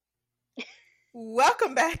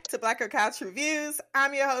Welcome back to Black Girl Couch Reviews.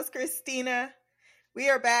 I'm your host, Christina. We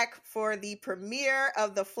are back for the premiere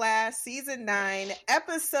of The Flash Season 9,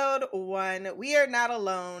 Episode 1. We are not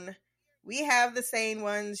alone. We have the sane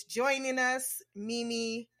ones joining us,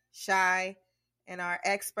 Mimi, Shy, and our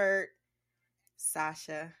expert,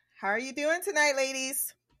 Sasha. How are you doing tonight,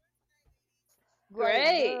 ladies?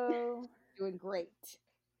 Great. Doing great.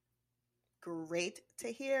 Great to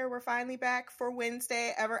hear. We're finally back for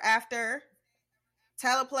Wednesday Ever After.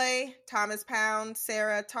 Teleplay, Thomas Pound,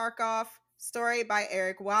 Sarah Tarkoff. Story by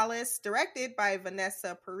Eric Wallace. Directed by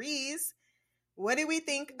Vanessa Parise. What do we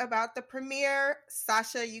think about the premiere?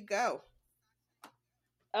 Sasha, you go.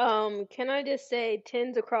 Can I just say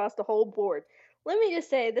 10s across the whole board? Let me just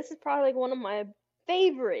say this is probably like one of my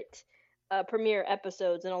favorite premiere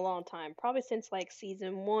episodes in a long time. Probably since like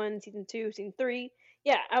season 1, season 2, season 3.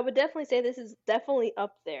 Yeah, I would definitely say this is definitely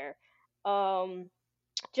up there.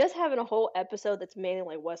 Just having a whole episode that's mainly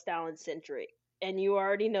like West Allen centric. And you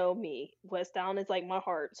already know me. West Allen is like my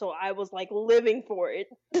heart. So I was like living for it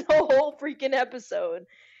the whole freaking episode.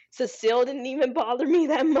 Cecile didn't even bother me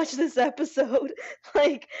that much this episode.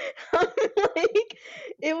 like, like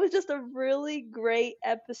it was just a really great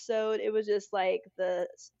episode. It was just like the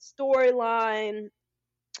storyline,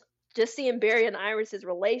 just seeing Barry and Iris's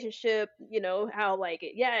relationship, how like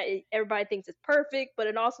everybody thinks it's perfect, but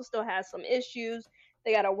it also still has some issues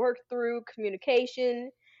they got to work through, communication.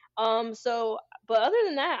 But other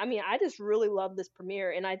than that, I mean, I just really love this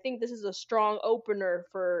premiere, and I think this is a strong opener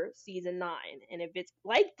for season 9. And if it's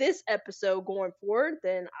like this episode going forward,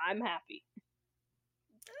 then I'm happy.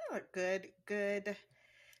 Oh, good.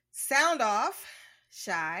 Sound off,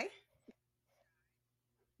 Shy.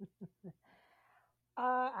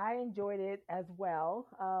 I enjoyed it as well.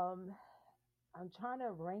 I'm trying to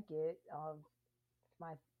rank it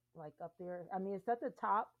my like up there. I mean, it's at the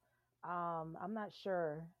top. I'm not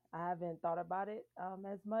sure. I haven't thought about it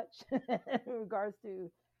as much in regards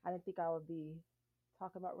to. I didn't think I would be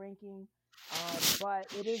talking about ranking, but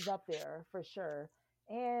it is up there for sure.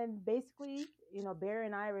 And basically, Barry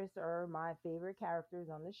and Iris are my favorite characters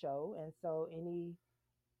on the show, and so any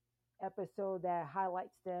episode that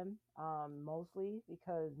highlights them, mostly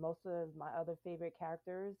because most of my other favorite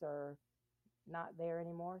characters are not there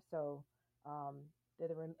anymore. So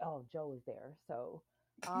Joe is there. So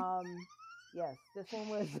yes, this one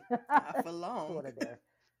was Not for long. sort of there.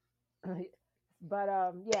 But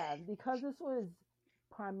yeah, because this was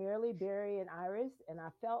primarily Barry and Iris, and I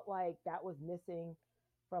felt like that was missing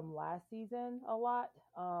from last season a lot.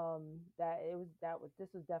 This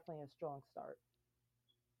was definitely a strong start.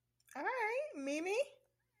 All right, Mimi.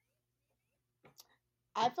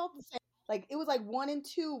 I felt the same. Like it was like 1 and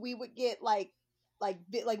 2, we would get like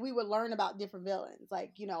we would learn about different villains.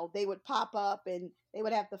 Like they would pop up and they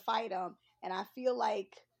would have to fight them. And I feel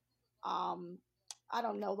like, I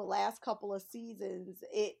don't know, the last couple of seasons,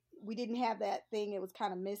 we didn't have that thing. It was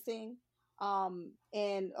kind of missing.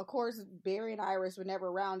 And of course, Barry and Iris were never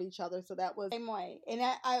around each other, so that was the same way. And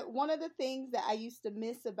I one of the things that I used to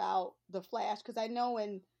miss about The Flash, because I know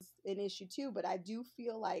in issue 2, but I do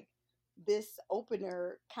feel like this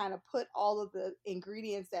opener kind of put all of the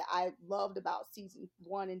ingredients that I loved about season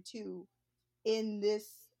 1 and 2 in this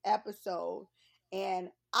episode. And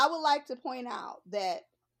I would like to point out that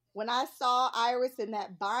when I saw Iris in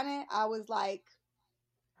that bonnet, I was like,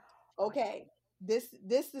 okay, this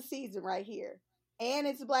is the season right here. And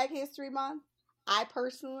it's Black History Month. I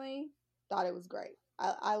personally thought it was great.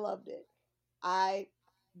 I loved it. I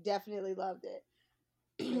definitely loved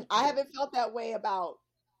it. I haven't felt that way about,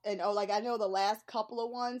 I know the last couple of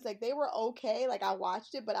ones, like they were okay. Like I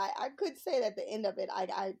watched it, but I could say that at the end of it,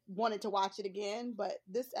 I wanted to watch it again. But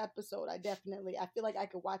this episode, I feel like I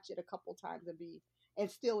could watch it a couple times and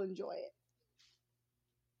still enjoy it.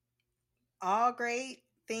 All great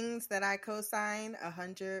things that I co-sign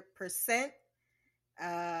 100%.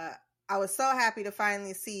 I was so happy to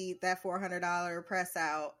finally see that $400 press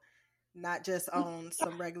out, not just on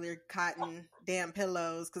some regular cotton damn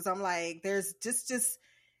pillows. Because I'm like, there's just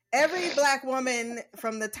every Black woman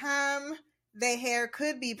from the time their hair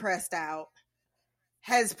could be pressed out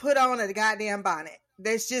has put on a goddamn bonnet.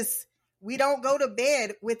 We don't go to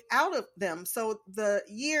bed without them. So the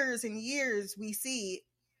years and years we see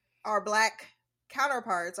our Black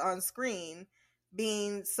counterparts on screen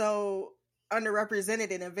being so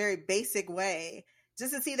underrepresented in a very basic way,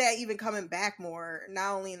 just to see that even coming back more,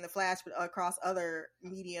 not only in The Flash, but across other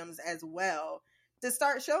mediums as well, to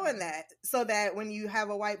start showing that, so that when you have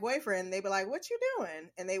a white boyfriend, they be like, what you doing?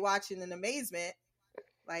 And they watch it in amazement,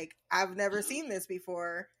 like, I've never seen this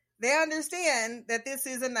before. they understand that this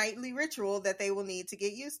is a nightly ritual that they will need to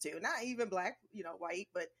get used to. Not even black, white,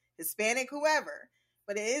 but Hispanic, whoever.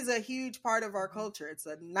 But it is a huge part of our culture. It's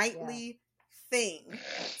a nightly thing.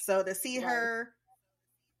 So to see her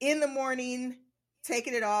in the morning,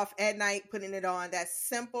 taking it off at night, putting it on, that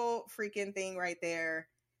simple freaking thing right there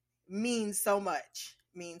means so much.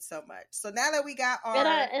 So now that we got our...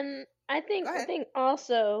 I think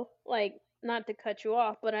also, like, not to cut you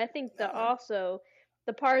off, but I think that also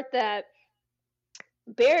the part that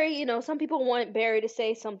Barry, some people want Barry to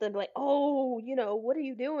say something like, oh, what are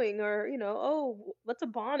you doing? Or, oh, what's a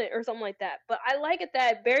bonnet? Or something like that. But I like it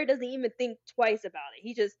that Barry doesn't even think twice about it.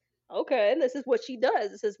 He just, okay, this is what she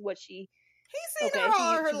does. This is what she... He's seen her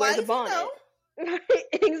all her life, a bonnet.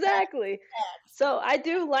 Exactly. So I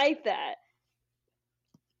do like that.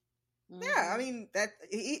 Yeah, I mean, that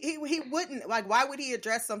he wouldn't, like, why would he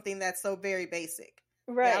address something that's so very basic?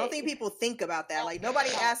 Right. Yeah, I don't think people think about that. Like, nobody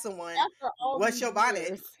asks someone, what's your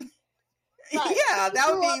bonnet? Right. Yeah, that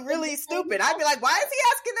would be really stupid. I'd be like, why is he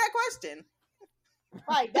asking that question?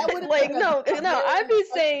 Right, that would have like, no, I'd be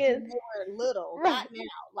saying... They were little, not now.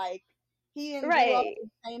 Like, he grew up in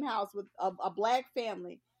the same house with a black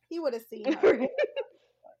family. He would have seen her.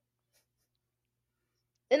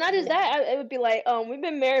 And not just that, it would be like, we've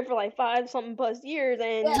been married for like 5-something plus years,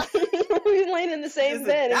 and we're laying in the same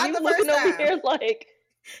bed, and you looking over here like...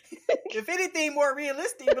 If anything more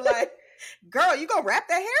realistic, you'd be like, girl, you gonna wrap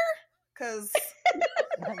that hair? Because...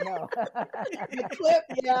 No. The clip,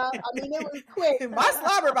 I mean, it was quick. My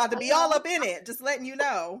slobber about to be all up in it, just letting you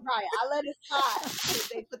know. Right, I let it slide if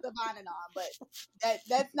they put the bonnet on, but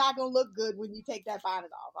that's not gonna look good when you take that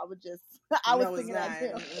bonnet off. I was thinking that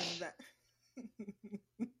too.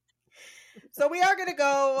 So we are going to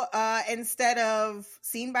go, instead of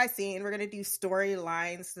scene by scene, we're going to do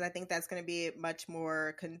storylines, because I think that's going to be much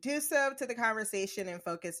more conducive to the conversation and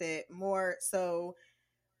focus it more. So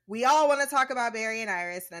we all want to talk about Barry and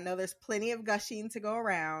Iris, and I know there's plenty of gushing to go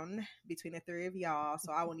around between the three of y'all,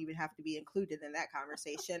 so I won't even have to be included in that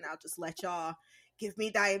conversation. I'll just let y'all give me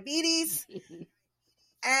diabetes.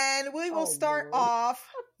 And we will start off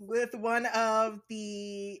with one of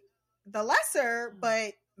the lesser,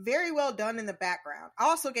 but very well done in the background. I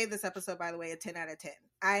also gave this episode, by the way, a 10 out of 10.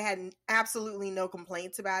 I had absolutely no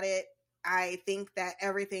complaints about it. I think that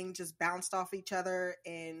everything just bounced off each other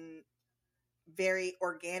in very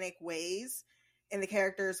organic ways, and the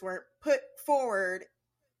characters weren't put forward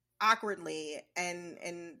awkwardly, and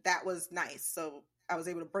that was nice. So I was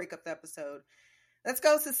able to break up the episode. Let's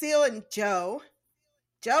go Cecile and Joe.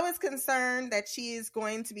 Joe is concerned that she is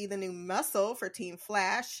going to be the new muscle for Team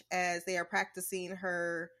Flash as they are practicing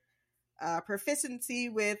her proficiency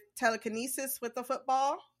with telekinesis with the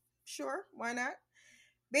football. Sure, why not?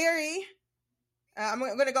 Barry, I'm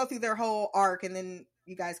going to go through their whole arc, and then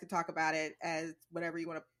you guys can talk about it as whatever you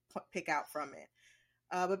want to pick out from it.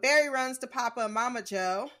 But Barry runs to Papa and Mama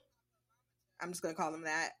Joe. I'm just going to call them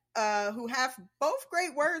that. Who have both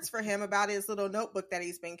great words for him about his little notebook that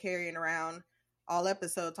he's been carrying around all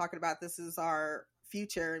episode, talking about this is our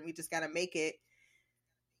future and we just got to make it.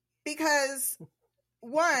 Because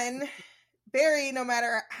one, Barry, no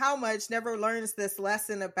matter how much, never learns this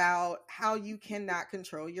lesson about how you cannot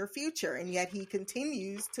control your future, and yet he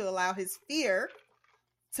continues to allow his fear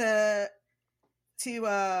to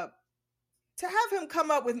have him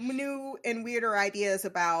come up with new and weirder ideas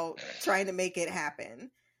about trying to make it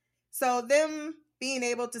happen. So them being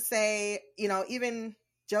able to say, even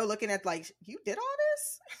Joe looking at like, you did all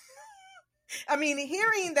this? I mean,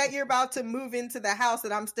 hearing that you're about to move into the house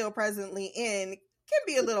that I'm still presently in can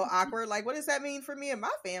be a little awkward. Like, what does that mean for me and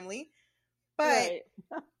my family? But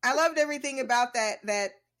I loved everything about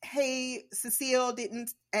that, hey, Cecile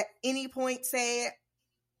didn't at any point say,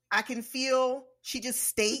 I can feel. She just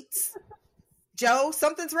states, Joe,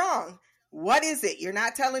 something's wrong. What is it? You're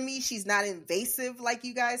not telling me she's not invasive like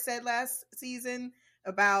you guys said last season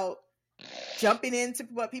about jumping into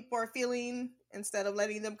what people are feeling instead of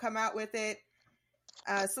letting them come out with it.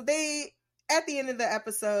 So they, at the end of the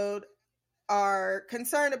episode, are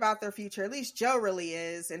concerned about their future. At least Joe really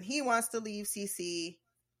is. And he wants to leave CCC.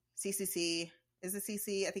 Is it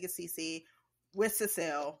CC? I think it's CC. With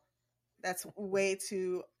Cecile. That's way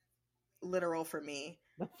too literal for me.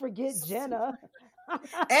 Don't forget Jenna.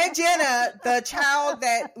 And Jenna, the child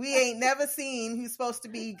that we ain't never seen, who's supposed to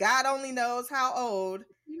be God only knows how old.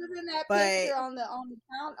 She was in that picture on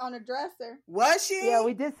the dresser. Was she? Yeah,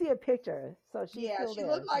 we did see a picture. So she's still she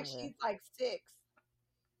there looked like somewhere. she's like 6.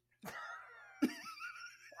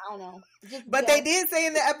 I don't know. But they did say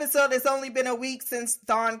in the episode it's only been a week since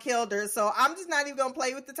Dawn killed her, so I'm just not even gonna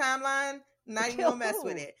play with the timeline. Not even Kill gonna mess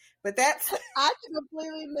with who? it. But that's I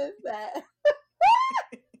completely missed that.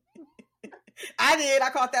 I did. I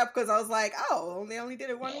caught that because I was like, oh, they only did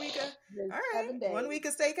it 1 week. All Just right, 7 days. 1 week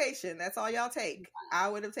of staycation. That's all y'all take. I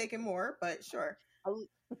would have taken more, but sure.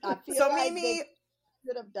 I feel So like Mimi, they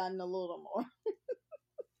could have done a little more.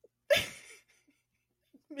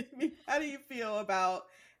 Mimi, how do you feel about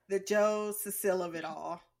the Joe Cecile of it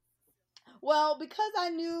all? Well, because I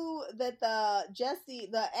knew that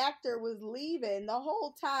the actor was leaving the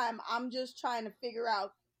whole time, I'm just trying to figure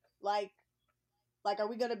out, like, are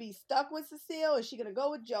we gonna be stuck with Cecile? Is she gonna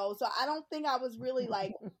go with Joe? So I don't think I was really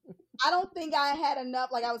like, I don't think I had enough,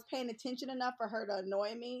 like I was paying attention enough for her to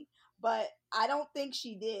annoy me, but I don't think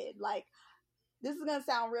she did. Like, this is gonna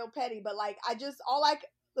sound real petty, but like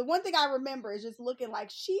the one thing I remember is just looking like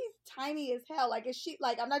she's tiny as hell. Like, is she,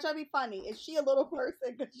 like, I'm not trying to be funny, is she a little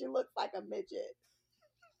person? Because she looks like a midget.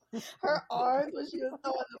 Her arms when she was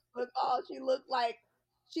throwing the football, she looked like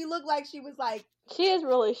she was like, She is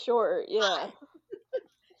really short, yeah.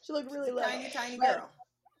 she looked really little. Tiny But, girl.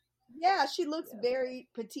 yeah, she looks very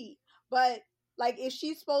petite. But like, if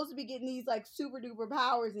she's supposed to be getting these like super duper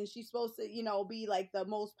powers, and she's supposed to, be like the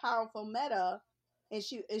most powerful meta, and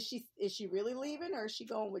is she really leaving, or is she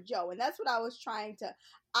going with Joe? And that's what I was trying to.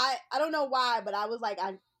 I don't know why, but I was like,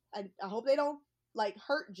 I hope they don't like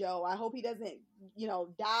hurt Joe. I hope he doesn't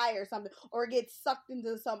die or something, or get sucked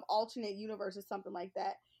into some alternate universe or something like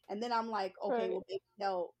that. And then I'm like, okay, Right.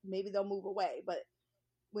 well, maybe they'll move away. But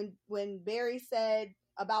when Barry said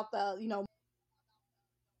about the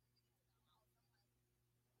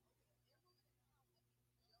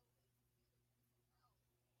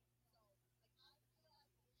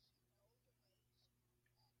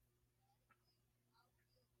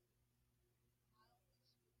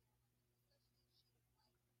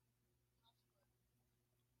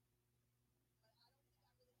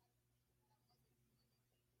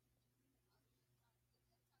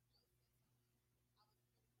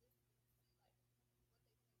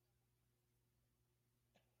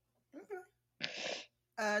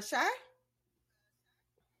Okay. Shy?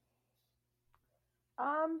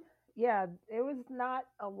 Yeah, it was not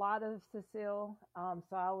a lot of Cecile,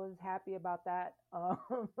 so I was happy about that.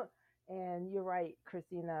 And you're right,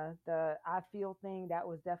 Christina. The I feel thing, that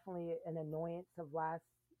was definitely an annoyance of last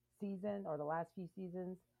season, or the last few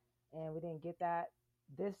seasons, and we didn't get that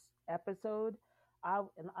this episode. I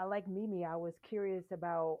like Mimi. I was curious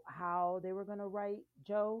about how they were gonna write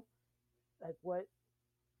Joe, like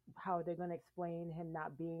how they're gonna explain him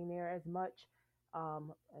not being there as much,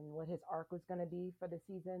 and what his arc was gonna be for the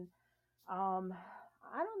season. Um,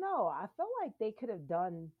 I don't know. I felt like they could have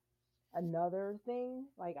done another thing.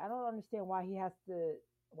 Like, I don't understand why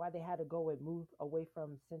they had to go and move away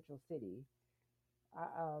from Central City.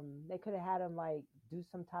 They could have had him like do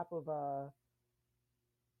some type of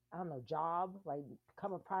I don't know, job, like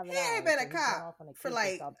become a private He eye. ain't been So a he's going cop off on a for case or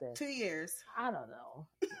like something. 2 years. I don't know.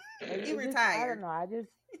 He I don't retired. know.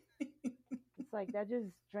 It's like, that just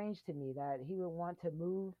strange to me that he would want to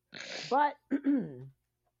move. But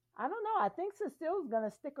I don't know. I think Cecile's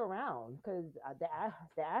gonna stick around because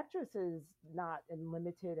the actress is not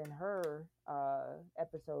limited in her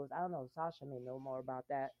episodes. I don't know. Sasha may know more about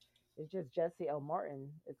that. It's just Jesse L. Martin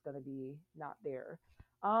is gonna be not there.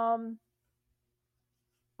 Um,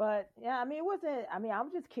 but yeah, I mean, it wasn't. I mean,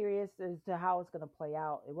 I'm just curious as to how it's gonna play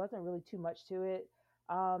out. It wasn't really too much to it.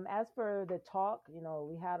 As for the talk,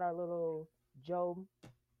 we had our little Joe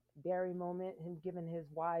Barry moment, him giving his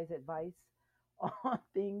wise advice on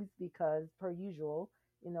things, because per usual,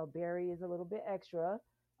 Barry is a little bit extra.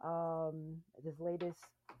 This latest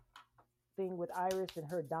thing with Iris and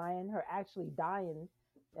her actually dying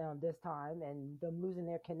this time, and them losing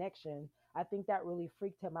their connection, I think that really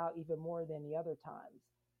freaked him out even more than the other times,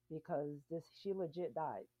 because she legit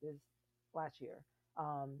died this last year.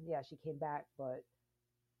 Yeah, she came back, but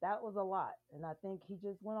that was a lot, and I think he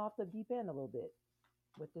just went off the deep end a little bit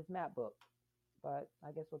with this map book. But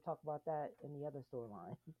I guess we'll talk about that in the other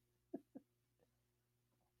storyline.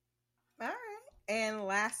 All right. And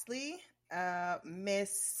lastly,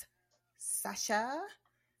 Miss Sasha,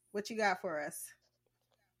 what you got for us?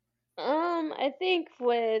 I think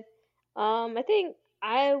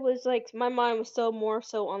I was like, my mind was so more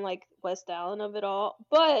so on like West Allen of it all,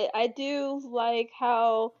 but I do like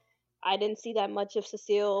how I didn't see that much of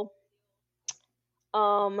Cecile.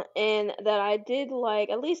 And that I did like,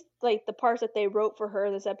 at least like the parts that they wrote for her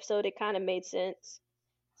this episode, it kind of made sense.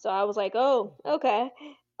 So I was like, oh, okay.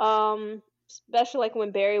 Especially like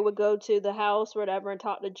when Barry would go to the house or whatever and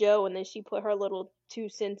talk to Joe, and then she put her little 2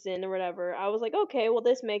 cents in or whatever. I was like, okay, well,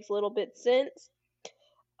 this makes a little bit sense.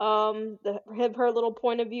 her little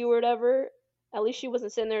point of view or whatever. At least she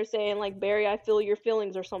wasn't sitting there saying like, Barry, I feel your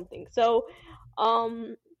feelings or something.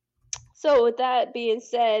 Um so with that being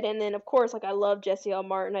said, and then of course, like, I love Jesse L.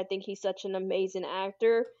 Martin. I think he's such an amazing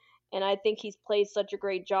actor, and I think he's played such a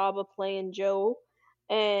great job of playing Joe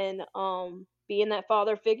and being that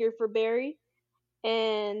father figure for Barry.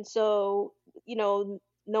 And so,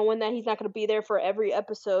 knowing that he's not going to be there for every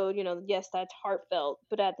episode, yes, that's heartfelt.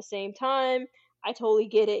 But at the same time, I totally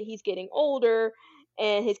get it. He's getting older,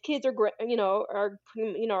 and his kids are,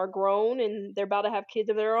 are grown, and they're about to have kids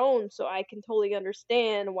of their own. So I can totally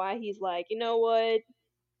understand why he's like, you know what?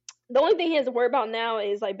 The only thing he has to worry about now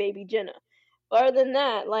is like baby Jenna. But other than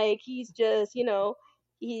that, like, he's just,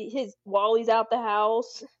 Wally's out the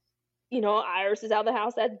house. Iris is out of the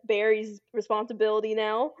house. That's Barry's responsibility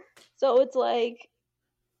now. So it's like,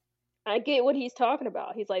 I get what he's talking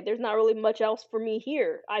about. He's like, there's not really much else for me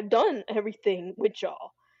here. I've done everything with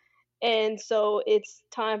y'all. And so it's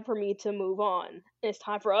time for me to move on. It's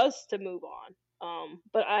time for us to move on.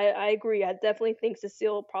 But I agree. I definitely think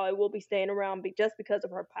Cecile probably will be staying around just because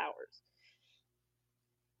of her powers.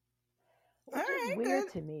 Which is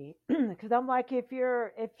weird to me, because I'm like, if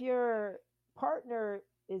your partner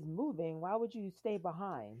is moving, why would you stay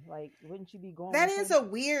behind? Like, wouldn't you be going? That is a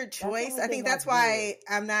weird choice. I think that's why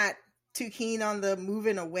I'm not too keen on the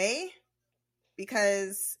moving away,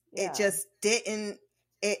 because it just didn't.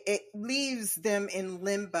 It leaves them in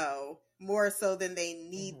limbo more so than they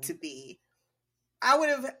need to be. I would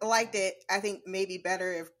have liked it, I think, maybe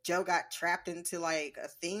better if Joe got trapped into like a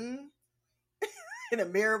thing in a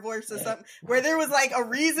Mirrorverse or something, where there was like a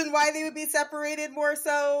reason why they would be separated more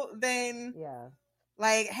so than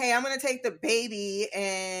like, hey, I'm gonna take the baby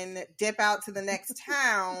and dip out to the next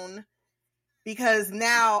town because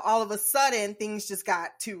now all of a sudden things just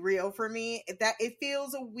got too real for me. That it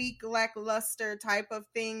feels a weak, lackluster type of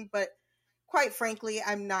thing, but quite frankly,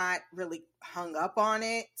 I'm not really hung up on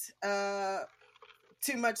it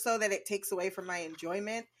too much so that it takes away from my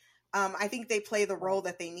enjoyment. I think they play the role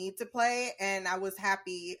that they need to play, and I was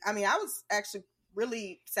happy. I mean, I was actually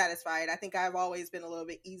really satisfied. I think I've always been a little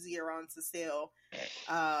bit easier on Cecile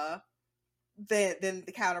than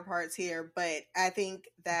the counterparts here, but I think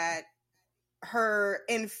that her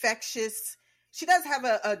she does have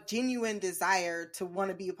a genuine desire to want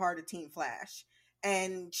to be a part of Team Flash,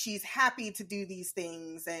 and she's happy to do these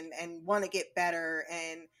things and want to get better.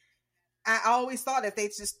 And I always thought if they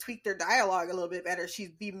just tweaked their dialogue a little bit better,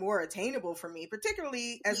 she'd be more attainable for me,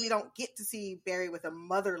 particularly as we don't get to see Barry with a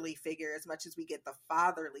motherly figure as much as we get the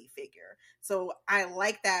fatherly figure. So I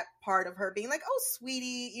like that part of her being like, oh,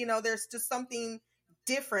 sweetie, there's just something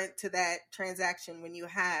different to that transaction when you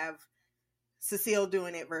have Cecile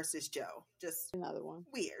doing it versus Joe. Just another one.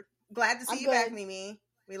 Weird. Glad to see you back, Mimi.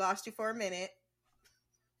 We lost you for a minute.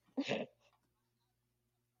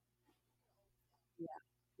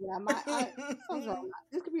 Yeah, something's wrong.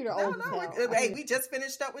 This computer old as hell. Hey, we just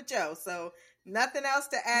finished up with Joe, so nothing else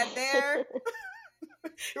to add there.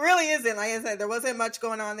 It really isn't. Like I said, there wasn't much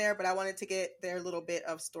going on there, but I wanted to get their little bit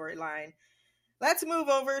of storyline. Let's move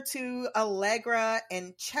over to Allegra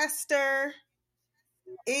and Chester.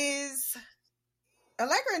 Is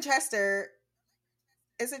Allegra and Chester...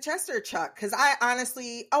 Is it Chester or Chuck? Because I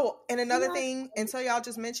honestly... Oh, and another thing, until y'all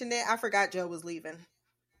just mentioned it, I forgot Joe was leaving.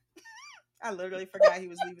 I literally forgot he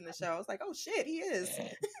was leaving the show. I was like, oh shit, he is.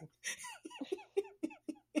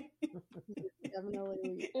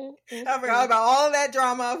 I forgot about all of that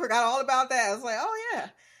drama. I forgot all about that. I was like, oh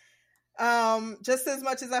yeah. Just as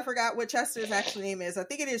much as I forgot what Chester's actual name is. I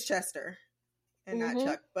think it is Chester and not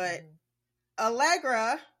Chuck. But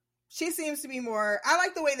Allegra, she seems to be more... I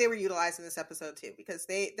like the way they were utilized in this episode too, because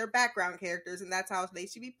they're background characters and that's how they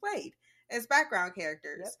should be played, as background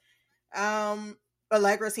characters. Yep.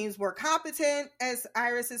 Allegra seems more competent as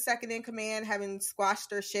Iris' second in command, having squashed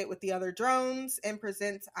her shit with the other drones, and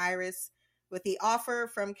presents Iris with the offer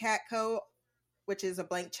from Catco, which is a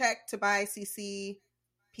blank check to buy CCPD,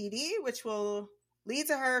 which will lead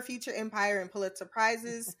to her future Empire and Pulitzer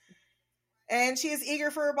Prizes. And she is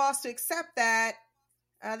eager for her boss to accept that.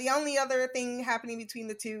 The only other thing happening between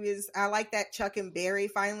the two is I like that Chuck and Barry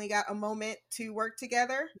finally got a moment to work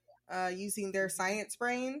together using their science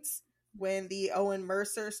brains. When the Owen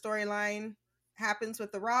Mercer storyline happens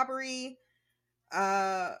with the robbery,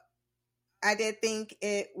 I did think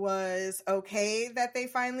it was okay that they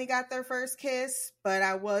finally got their first kiss, but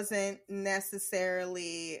I wasn't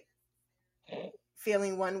necessarily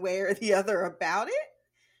feeling one way or the other about it.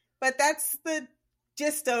 But that's the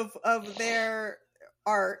gist of their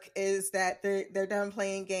arc, is that they're done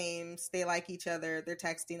playing games. They like each other. They're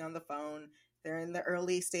texting on the phone. They're in the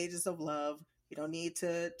early stages of love. We don't need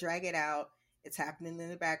to drag it out. It's happening in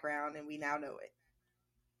the background, and we now know it.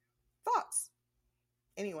 Thoughts?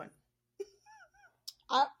 Anyone?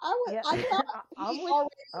 I thought I'm we with.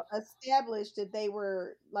 already established that they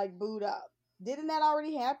were like booed up. Didn't that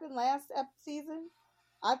already happen last season?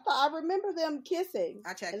 I remember them kissing.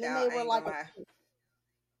 I checked and then out. they I were ain't like, gonna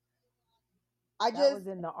lie. That was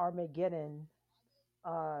in the Armageddon,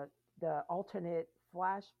 the alternate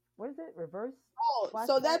flash. What is it? Reverse.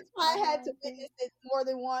 so that's why I had to timeline thing? witness it more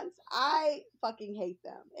than once. I fucking hate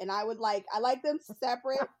them, and I like them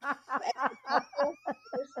separate. As a couple,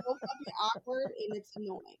 they're so fucking awkward, and it's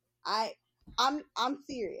annoying. I'm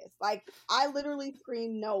serious. Like, I literally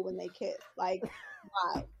scream no when they kiss. Like,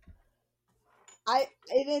 why?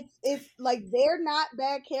 It's like they're not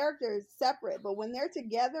bad characters separate, but when they're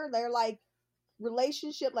together, they're like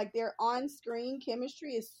relationship, like their on-screen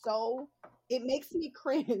chemistry is so, it makes me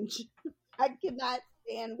cringe. I cannot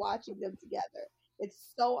stand watching them together. It's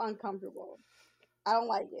so uncomfortable. I don't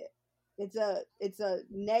like it. It's a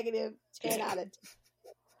negative 10 out of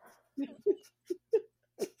 10.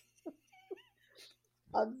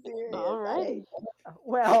 I'm serious. All right. I hate them.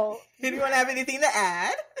 Well, Anyone have anything to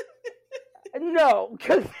add? no,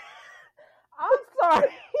 because I'm sorry.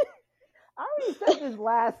 I already said this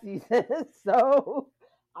last season, so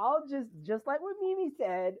I'll just like what Mimi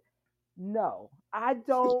said. No, I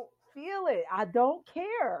don't feel it. I don't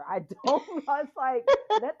care. I don't. It's like,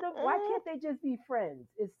 let them. Why can't they just be friends?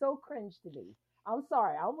 It's so cringe to me. I'm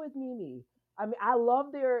sorry. I'm with Mimi. I mean, I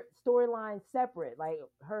love their storyline separate. Like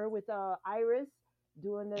her with Iris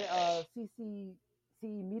doing the CCC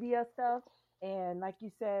media stuff, and like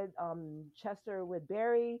you said, Chester with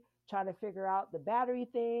Barry trying to figure out the battery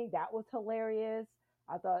thing. That was hilarious.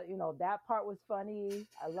 I thought, that part was funny.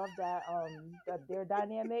 I love that their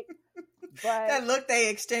dynamic. But That look they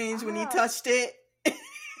exchanged when he touched it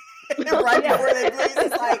right before they blew,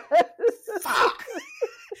 it's like, fuck.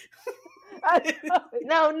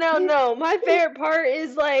 No. My favorite part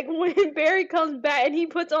is like when Barry comes back and he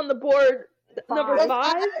puts on the board number 5.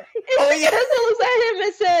 Oh, yeah. Tessa looks at him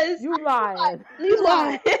and says, "You lying? You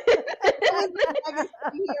lying."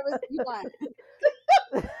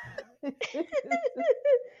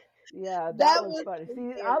 Yeah, that was funny.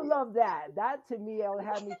 See, I love that. That to me, it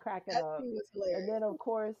had me cracking That up. scene was hilarious. And then, of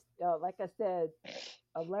course, like I said,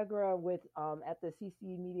 Allegra with at the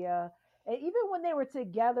CC Media, and even when they were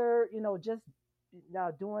together, just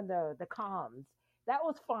doing the comms, that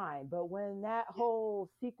was fine. But when that whole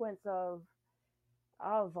sequence of,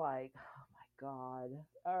 I was like, oh my god!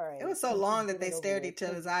 All right, It was so let's long just that get they it stared over each with.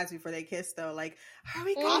 other's eyes before they kissed, though. Like, are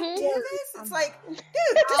we gonna Mhm. do this? It's like, dude,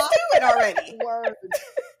 just do it already. Word.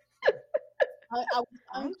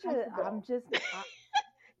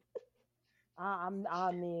 I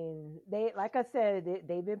mean, like I said,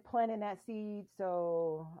 they've been planting that seed.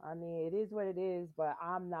 So, I mean, it is what it is, but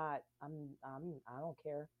I don't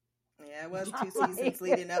care. Yeah, it was 2 seasons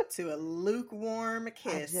leading up to a lukewarm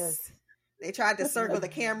kiss. They tried to circle the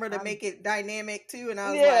camera to make it dynamic too, and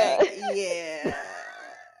I was like, yeah.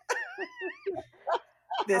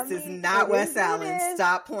 This is not Wes Allen.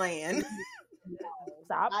 Stop playing.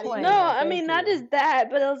 Stop playing. No, I mean, not just that,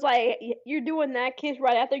 but it was like, you're doing that kiss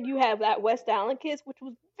right after you have that West Allen kiss, which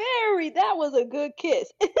was that was a good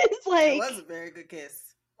kiss. It's like, It was a very good kiss.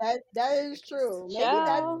 That is true. Maybe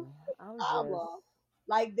that's the problem.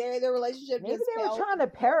 Like their relationship. Maybe just they were fell. trying to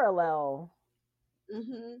parallel.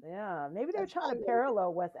 Mm-hmm. Yeah, maybe they were trying to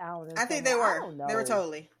parallel Wes Allen. I think they were. I don't know. They were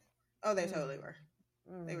totally. Oh, they totally were.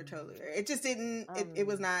 They were totally there. It just didn't. It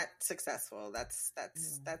was not successful. That's all.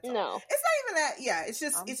 no. It's not even that. Yeah, it's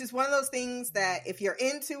just one of those things that if you're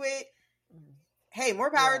into it, hey,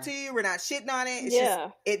 more power to you. We're not shitting on it. It's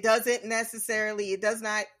just it does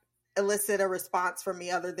not elicit a response from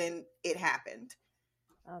me other than it happened.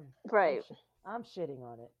 Right. I'm shitting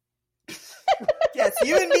on it. Yes,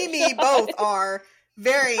 you and Mimi both are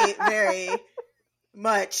very, very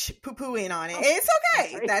much poo-pooing on it. And it's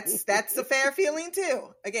okay. That's a fair feeling too.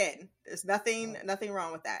 Again, there's nothing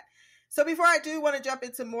wrong with that. So before I do want to jump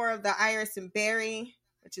into more of the Iris and Barry,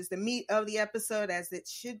 which is the meat of the episode as it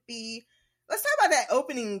should be, let's talk about that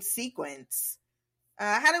opening sequence.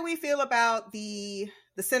 How do we feel about the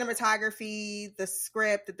cinematography, the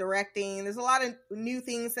script, the directing? There's a lot of new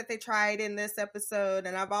things that they tried in this episode,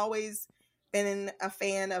 and I've always been a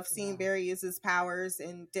fan of seeing Barry use his powers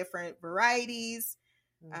in different varieties.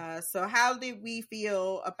 So how did we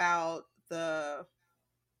feel about the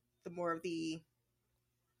more of the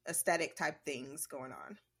aesthetic type things going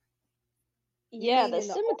on? Yeah, the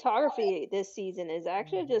cinematography this season is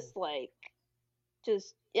actually I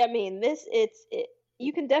mean,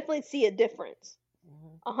 you can definitely see a difference.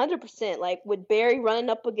 100%. Like with Barry running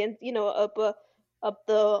up against, up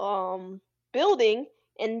the building,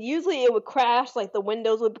 and usually it would crash, like the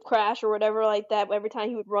windows would crash or whatever like that. Every time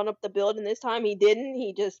he would run up the building, this time he didn't.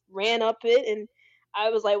 He just ran up it, and I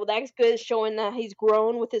was like, well, that's good, showing that he's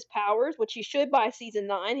grown with his powers, which he should by season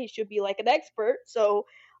 9. He should be like an expert. So,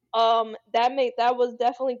 that was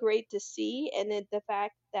definitely great to see, and then the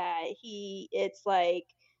fact that it's like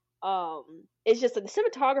it's just like the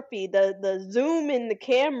cinematography, the zoom in the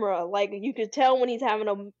camera, like you could tell when he's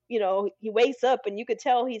having he wakes up and you could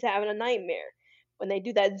tell he's having a nightmare when they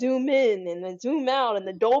do that zoom in and then zoom out, and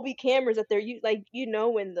the Dolby cameras that they're like, in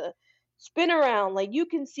the spin around, like you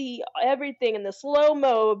can see everything in the slow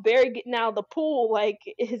mo. Barry getting out of the pool, like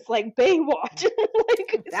it's like Baywatch.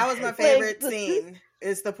 Like, that was my favorite scene.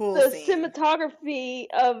 It's the pool the scene. Cinematography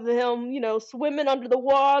of him, swimming under the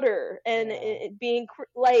water, and it being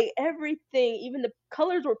like everything, even the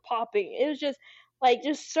colors were popping. It was just like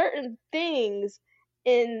just certain things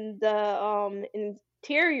in the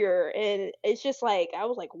interior, and it's just like I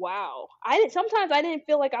was like, wow. Sometimes I didn't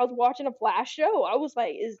feel like I was watching a Flash show.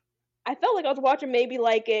 I felt like I was watching maybe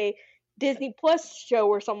like a Disney Plus show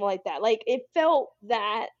or something like that. Like it felt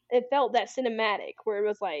that cinematic, where it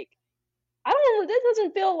was like, I don't know, this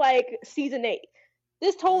doesn't feel like season 8.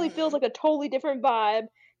 This totally feels like a totally different vibe.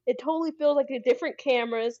 It totally feels like a different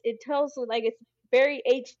cameras. It tells like it's very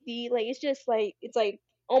HD. Like it's like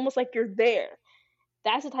almost like you're there.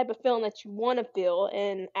 That's the type of feeling that you want to feel,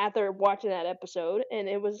 and after watching that episode, and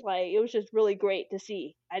it was just really great to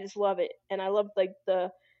see. I just love it, and I love like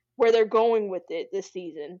where they're going with it this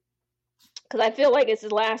season, because I feel like it's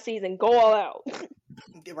his last season. Go all out.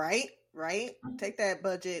 Right. Take that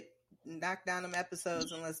budget, knock down them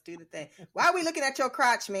episodes, and let's do the thing. Why are we looking at your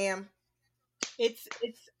crotch, ma'am? It's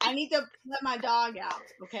I need to let my dog out,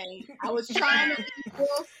 okay? I was trying to be real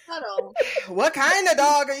subtle. What kind of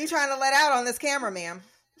dog are you trying to let out on this camera, ma'am?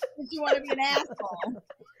 Because you want to be an asshole.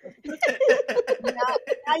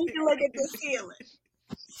 now you can look at the ceiling.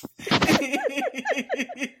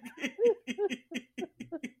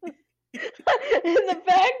 And the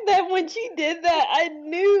fact that when she did that, I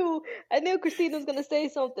knew Christina was gonna say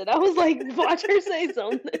something. I was like, watch her say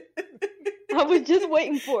something. I was just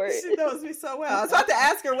waiting for it. She knows me so well. I was about to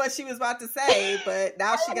ask her what she was about to say, but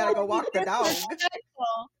now she gotta go walk the dog.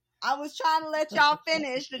 I was trying to let y'all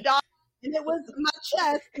finish the dog, and it was my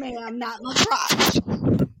chest, ma'am, not my crotch.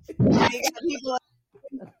 You got people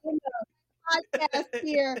in the podcast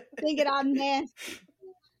here thinking I'm nasty.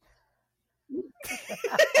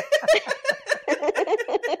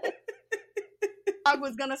 Dog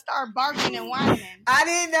was gonna start barking and whining. I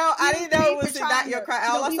didn't know it was not your crotch.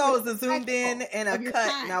 All I saw was a zoomed in and a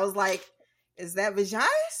cut, and I was like, "Is that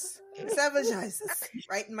vaginas? Is that vaginas?"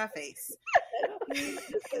 Right in my face.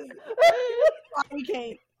 We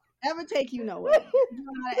can't ever take you nowhere.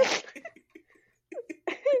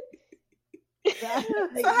 So, how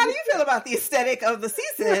do you feel about the aesthetic of the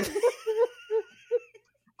season?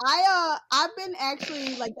 I've been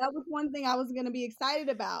actually, like, that was one thing I was gonna be excited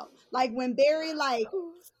about. Like when Barry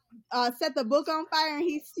set the book on fire and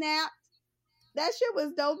he snapped, that shit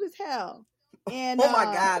was dope as hell. And oh my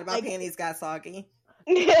god, my panties got soggy.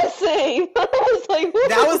 Yeah, same. I was like, what?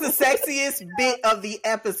 That was the sexiest bit of the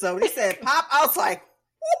episode. He said pop. I was like,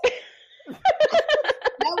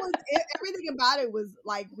 that was everything about it was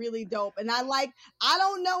like really dope. And I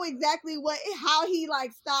don't know exactly how he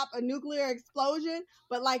like stopped a nuclear explosion,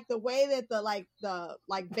 but like the way that the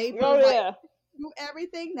vapor through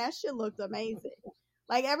everything, that shit looked amazing.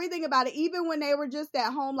 Like everything about it, even when they were just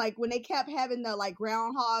at home, like when they kept having the like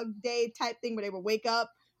Groundhog Day type thing where they would wake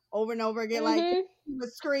up over and over again, like he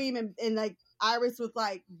would scream and like Iris would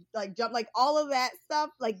like jump, like all of that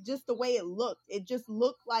stuff, like just the way it looked. It just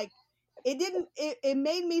looked like it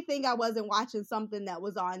made me think I wasn't watching something that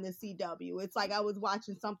was on the CW. It's like I was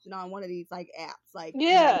watching something on one of these like apps, like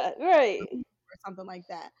right, or something like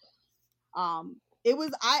that. It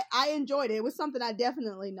was I enjoyed it. It was something I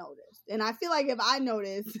definitely noticed, and I feel like if I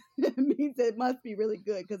noticed, it means it must be really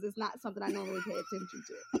good because it's not something I normally pay attention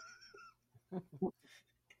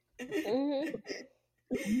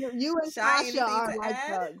to. You and Sasha are like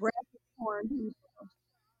the graphic porn people.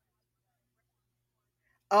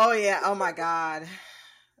 Oh yeah, oh my god,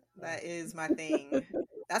 that is my thing.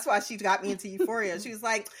 That's why she got me into Euphoria. She was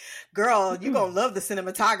like, "Girl, you gonna love the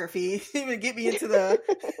cinematography." She even get me into the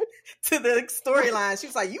storyline. She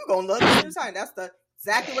was like, "You gonna love the cinematography." That's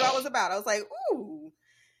exactly what I was about. I was like, "Ooh,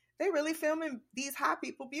 they really filming these hot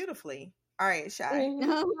people beautifully." All right, Shy.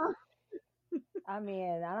 I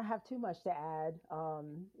mean, I don't have too much to add.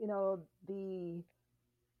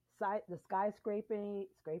 The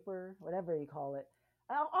skyscraper, whatever you call it.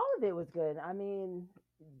 all of it was good. I mean,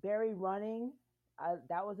 Barry running,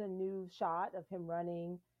 that was a new shot of him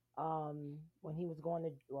running when he was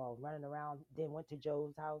running around, then went to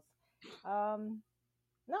Joe's house.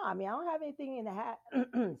 No, I mean, I don't have anything in the hat.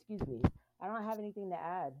 Excuse me. I don't have anything to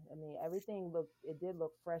add. I mean, everything did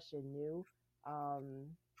look fresh and new.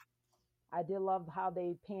 I did love how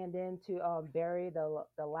they panned into Barry the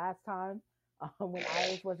last time when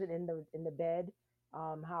Iris wasn't in the bed.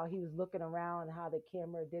 How he was looking around and how the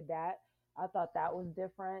camera did that. I thought that was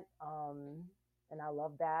different, and I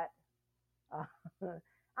love that. I don't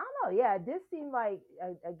know. Yeah, this seemed like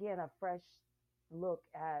again a fresh look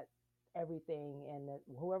at everything, and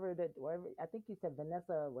whoever I think you said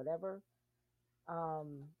Vanessa, whatever.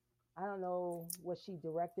 I don't know what she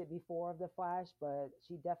directed before of The Flash, but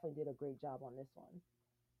she definitely did a great job on this one.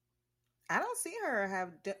 I don't see her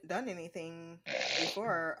have done anything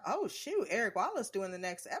before. Oh, shoot. Eric Wallace doing the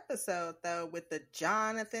next episode, though, with the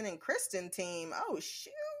Jonathan and Kristen team. Oh,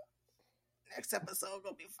 shoot. Next episode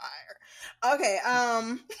gonna be fire. Okay,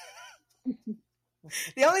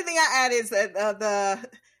 the only thing I add is that the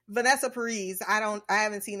Vanessa Parise. I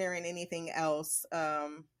haven't seen her in anything else.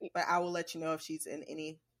 But I will let you know if she's in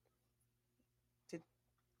any.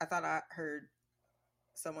 I thought I heard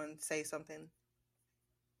someone say something.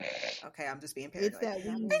 Okay, I'm just being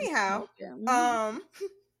paranoid. Anyhow,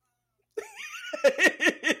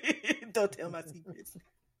 don't tell my secrets.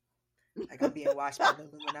 Like I'm being watched by the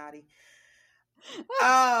Illuminati.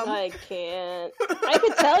 I can't. I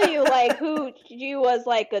could tell you like who she was,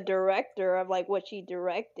 like a director of like what she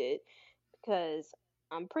directed, because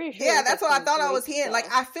I'm pretty sure. Yeah, that's what I thought I was hearing.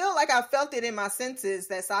 Like I feel like I felt it in my senses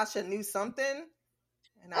that Sasha knew something,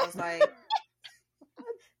 and I was like,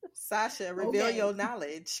 Sasha, reveal your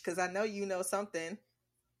knowledge, because I know you know something.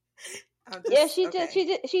 She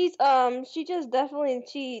just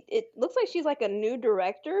definitely it looks like she's like a new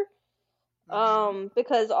director.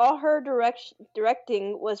 Because all her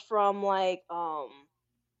directing was from like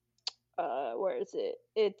where is it?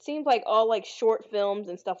 It seems like all like short films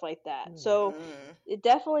and stuff like that. So it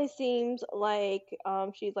definitely seems like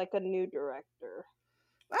she's like a new director.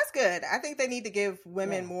 That's good. I think they need to give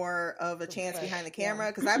women more of a chance behind the camera,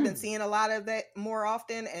 because I've been seeing a lot of that more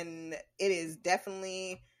often, and it is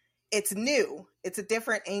definitely, it's new. It's a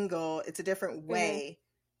different angle. It's a different way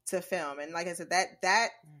to film. And like I said, that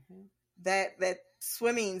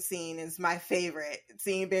swimming scene is my favorite.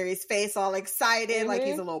 Seeing Barry's face all excited, like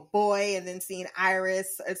he's a little boy, and then seeing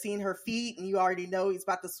Iris, seeing her feet, and you already know he's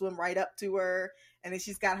about to swim right up to her, and then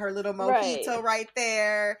she's got her little mojito right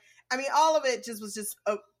there. I mean, all of it was just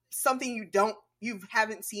something you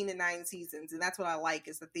haven't seen in 9 seasons, and that's what I like,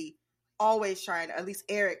 is that they always try, at least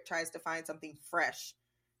Eric tries to find something fresh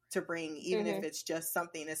to bring, even if it's just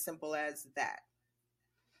something as simple as that.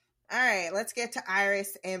 All right, let's get to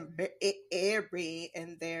Iris and Barry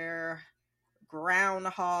and their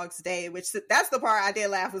Groundhog's Day, which that's the part I did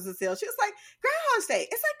laugh with Cecile. She was like, Groundhog's Day.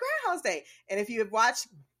 It's like Groundhog's Day. And if you have watched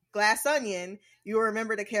Glass Onion, you will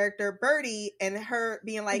remember the character Birdie and her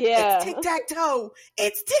being like, it's tic-tac-toe.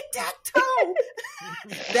 It's tic-tac-toe.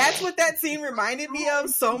 That's what that scene reminded me of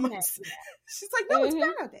so much. She's like, no, it's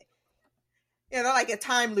Groundhog Day. Yeah, they're like a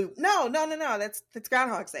time loop. No. That's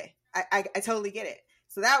Groundhog's Day. I totally get it.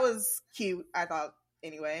 So that was cute, I thought,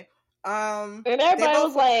 anyway. And everybody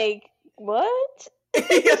was like, what?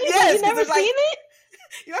 Yes, you never seen it?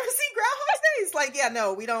 You ever seen Groundhog's Day? It's like, yeah,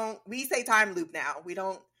 no, we say time loop now. We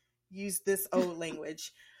don't use this old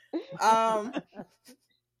language. The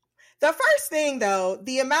first thing, though,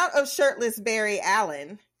 the amount of shirtless Barry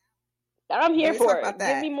Allen. I'm here for it.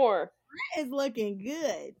 Give me more. Grant is looking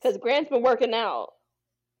good. Because Grant's been working out.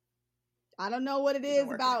 I don't know what it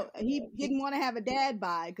is about. He didn't want to have a dad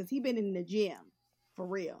bod because he been in the gym. For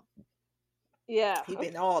real. Yeah. He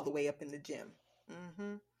been all the way up in the gym.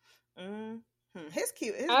 His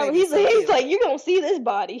cute. He's like, you're going to see this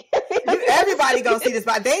body. Everybody going to see this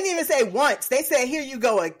body. They didn't even say once. They said, here you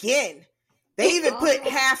go again. They even put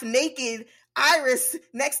half naked Iris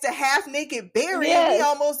next to half naked Barry. Yes. And he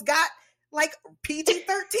almost got like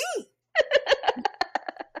PG-13.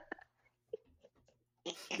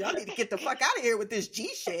 Y'all need to get the fuck out of here with this G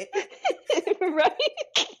shit. Right?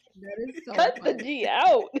 That is so Cut funny. the G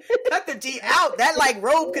out. Cut the G out. That like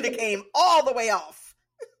robe could have came all the way off.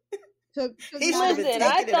 He should have been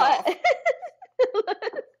taking it off.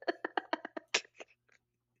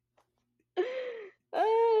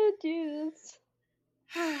 Oh, Jesus.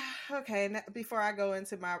 Okay, now, before I go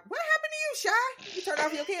into my... What happened to you, Shy? You turned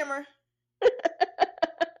off your camera.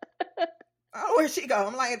 Oh, where'd she go?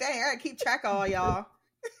 I'm like, dang, I gotta keep track of all y'all.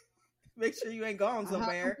 Make sure you ain't gone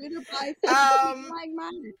somewhere.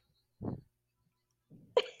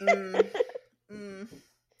 Mm, mm.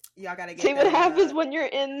 Y'all gotta get See what that. happens when you're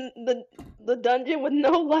in the dungeon with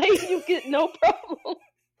no light. You get no problem.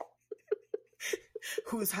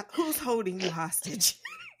 Who's holding you hostage?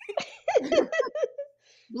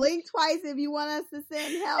 Blink twice if you want us to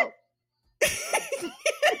send help.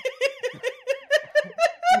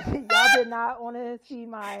 Y'all did not want to see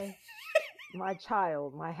my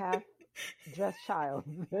child, my half-dressed child.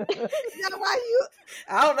 Is that why you?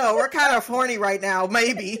 I don't know. We're kind of horny right now.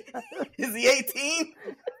 Maybe. Is he 18?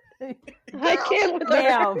 I can't with her.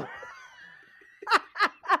 Damn. I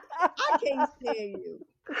can't stand you.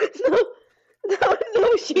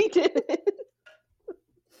 No, she didn't.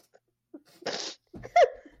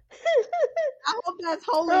 I hope that's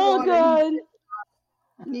holy Oh water. God.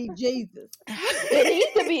 Need Jesus. It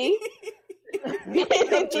needs to be.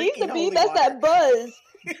 It needs drinking to be. holy That's water. that buzz.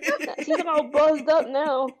 She's all buzzed up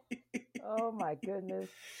now. Oh my goodness.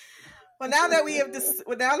 Well, now that we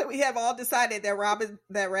have all decided that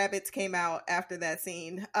rabbits came out after that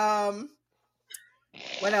scene. What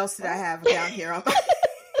else did I have down here?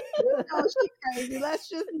 Oh, she crazy. Let's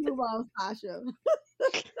just move on, Sasha.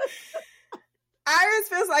 Iris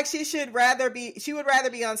feels like she would rather be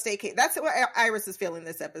on staycation. That's what Iris is feeling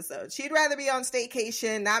this episode. She'd rather be on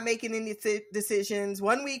staycation, not making any decisions.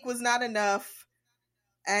 1 week was not enough.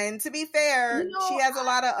 And to be fair, she has a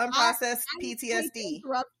lot of unprocessed PTSD.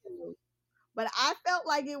 But I felt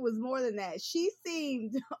like it was more than that. She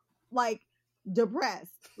seemed like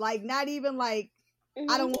depressed. Like not even like,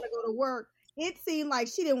 I don't want to go to work. It seemed like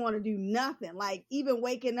she didn't want to do nothing. Like even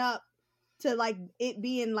waking up to like it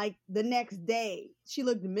being like the next day, she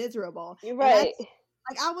looked miserable. You're right.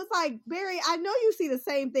 Like I was like, Barry, I know you see the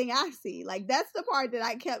same thing I see. Like that's the part that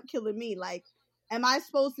I kept killing me. Like, am I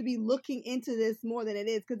supposed to be looking into this more than it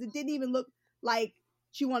is? Because it didn't even look like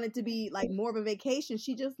she wanted to be like more of a vacation.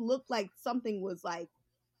 She just looked like something was like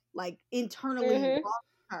internally wrong with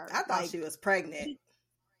her. I thought she was pregnant.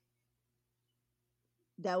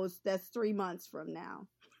 That's 3 months from now.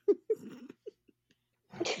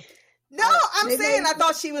 No, I'm saying I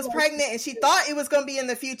thought she was pregnant and she thought it was going to be in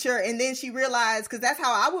the future. And then she realized, because that's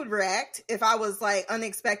how I would react if I was like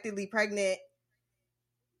unexpectedly pregnant.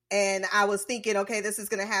 And I was thinking, okay, this is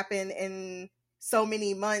going to happen in so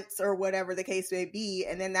many months or whatever the case may be.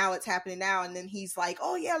 And then now it's happening now. And then he's like,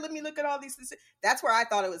 oh yeah, let me look at all these. That's where I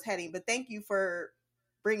thought it was heading. But thank you for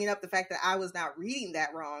bringing up the fact that I was not reading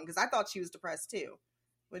that wrong, because I thought she was depressed too.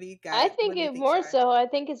 What do you guys? I think it more so. I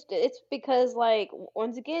think it's because like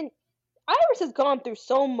once again, Iris has gone through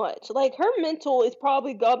so much. Like her mental is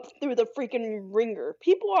probably gone through the freaking ringer.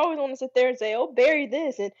 People always want to sit there and say, "Oh, bury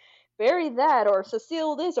this and bury that," or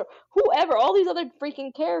Cecile this or whoever, all these other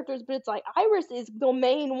freaking characters. But it's like Iris is the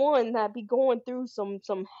main one that be going through some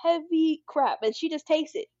heavy crap, and she just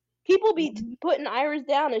takes it. People be putting Iris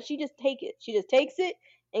down, and she just take it. She just takes it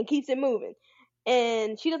and keeps it moving.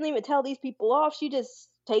 And she doesn't even tell these people off. She just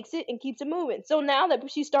takes it and keeps it moving. So now that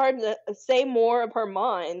she's starting to say more of her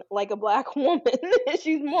mind like a black woman,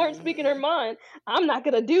 she's more speaking her mind. I'm not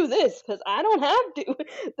going to do this because I don't have to.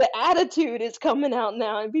 The attitude is coming out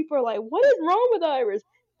now. And people are like, what is wrong with Iris?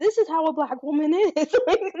 This is how a black woman is.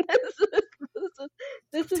 Like,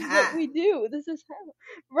 this is what we do. This is how.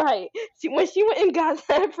 Right. When she went and got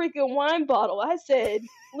that freaking wine bottle, I said,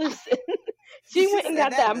 listen. She went and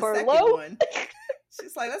got that Merlot.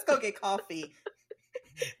 She's like, let's go get coffee.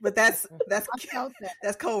 But that's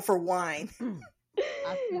code for wine. She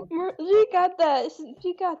got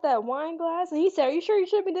that wine glass, and he said, "Are you sure you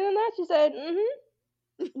should be doing that?" She said, "Mm-hmm.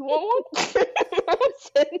 You want one?" I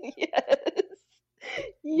said, "Yes,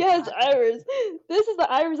 yes, Iris. This is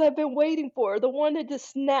the Iris I've been waiting for. The one that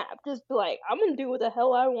just snapped, just be like, I'm gonna do what the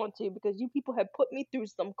hell I want to because you people have put me through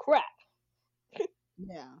some crap."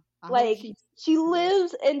 Yeah. Like she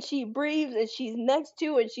lives and she breathes and she's next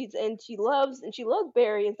to and she loves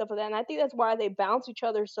Barry and stuff like that. And I think that's why they bounce each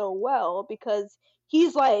other so well, because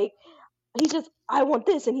he's just, I want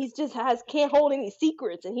this, and he's just can't hold any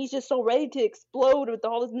secrets, and he's just so ready to explode with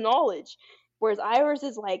all this knowledge. Whereas Iris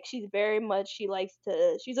is like, she's a journalist. She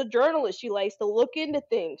likes to look into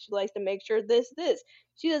things. She likes to make sure this.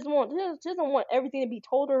 She doesn't want everything to be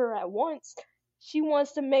told to her at once. She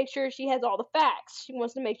wants to make sure she has all the facts. She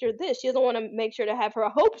wants to make sure this. She doesn't want to make sure to have her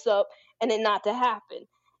hopes up and it not to happen.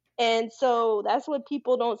 And so that's what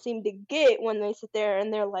people don't seem to get when they sit there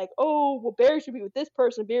and they're like, oh, well, Barry should be with this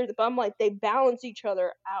person. But I'm like, they balance each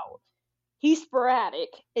other out. He's sporadic,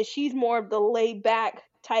 and she's more of the laid back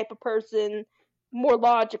type of person, more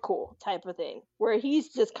logical type of thing, where he's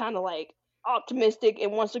just kind of like optimistic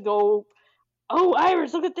and wants to go oh,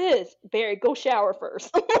 Iris, look at this. Barry, go shower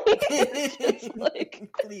first. It's just like,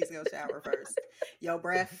 Please go shower first. Your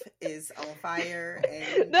breath is on fire, and you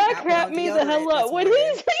did that not put cracked on me the deodorant hell this up when he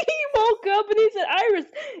morning. he woke up and he said, Iris,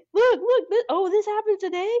 look, this happened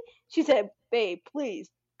today. She said, babe, please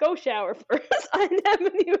go shower first. I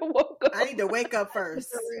haven't even woke up. I need to wake up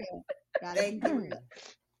first. For real. Gotta Thank be you. real.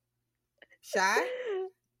 Shy,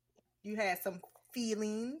 you had some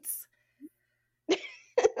feelings.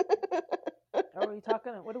 What are we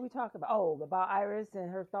talking about? Oh, about Iris and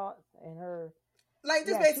her thoughts and her. Like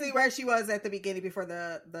just Yeah, basically she where does. she was at the beginning before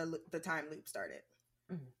the time loop started.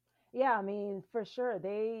 Yeah, I mean, for sure.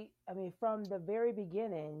 From the very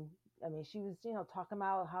beginning, she was, talking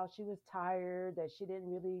about how she was tired, that she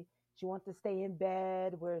wanted to stay in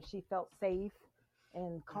bed where she felt safe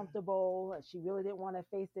and comfortable. And she really didn't want to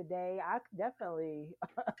face the day. I could definitely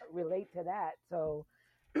relate to that. So,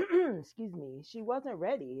 excuse me, she wasn't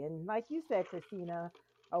ready. And like you said, Christina,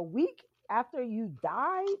 a week after you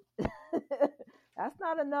died, that's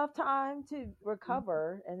not enough time to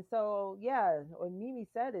recover. And so, yeah, what Mimi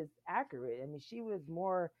said is accurate. She was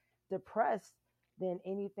more depressed than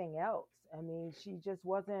anything else. She just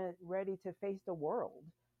wasn't ready to face the world.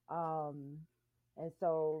 And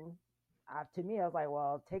so, to me, I was like,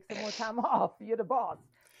 well, take some more time off. You're the boss.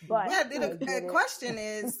 But Yeah, I get the it. question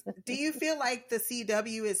is, do you feel like the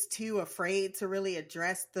CW is too afraid to really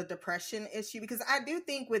address the depression issue? Because I do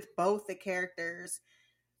think with both the characters,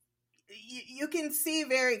 you can see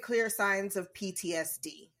very clear signs of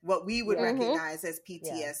PTSD, what we would Yeah. recognize as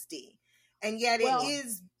PTSD. And yet Well- it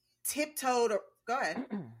is tiptoed. Go ahead.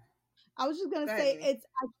 I was just gonna Go say ahead, Mimi.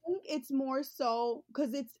 I think it's more so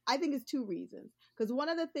because I think it's two reasons. Because one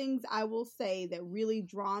of the things I will say that really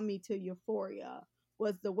draw me to Euphoria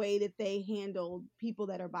was the way that they handled people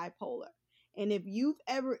that are bipolar. And if you've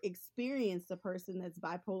ever experienced a person that's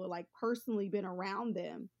bipolar, like personally been around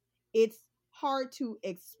them, it's hard to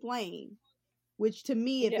explain. Which to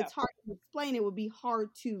me, if Yeah. it's hard to explain, it would be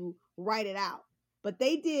hard to write it out. But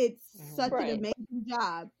they did such Right. an amazing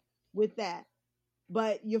job with that.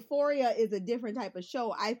 But Euphoria is a different type of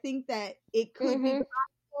show. I think that it could be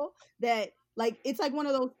possible that, like, it's like one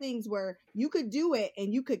of those things where you could do it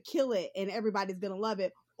and you could kill it and everybody's gonna love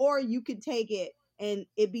it, or you could take it and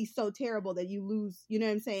it be so terrible that you lose. You know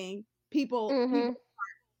what I'm saying? People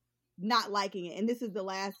not liking it, and this is the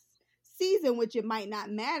last season, which it might not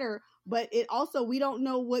matter. But it also, we don't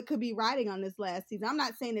know what could be riding on this last season. I'm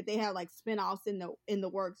not saying that they have like spinoffs in the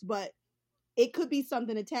works, but it could be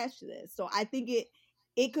something attached to this. So I think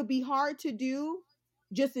it could be hard to do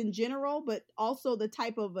just in general, but also the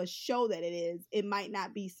type of a show that it is, it might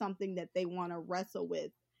not be something that they want to wrestle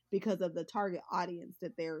with because of the target audience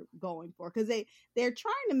that they're going for. Because they're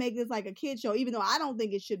trying to make this like a kid show, even though I don't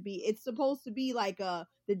think it should be. It's supposed to be like the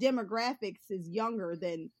demographics is younger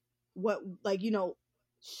than what, like,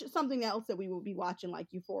 something else that we will be watching,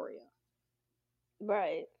 like Euphoria.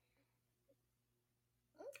 Right.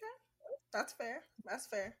 That's fair.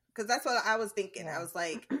 Because that's what I was thinking. Yeah. I was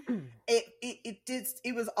like,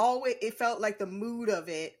 it felt like the mood of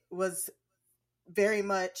it was very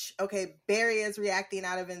much, okay, Barry is reacting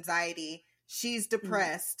out of anxiety. She's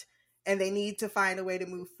depressed and they need to find a way to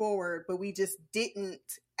move forward. But we just didn't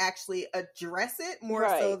actually address it more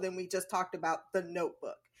so than we just talked about the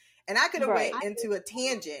Notebook. And I could have went into a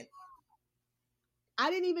tangent. I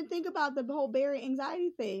didn't even think about the whole Barry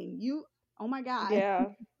anxiety thing. Oh my God. Yeah.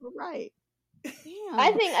 You're right. Damn.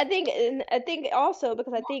 I think also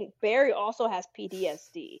because I think Barry also has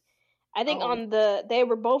PTSD. I think they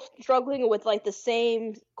were both struggling with like the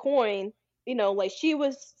same coin, like she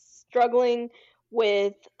was struggling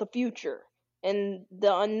with the future and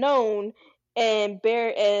the unknown, and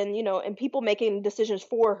Barry and people making decisions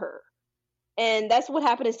for her. And that's what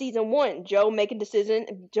happened in season 1. Joe and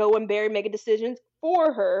Barry making decisions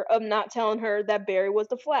for her of not telling her that Barry was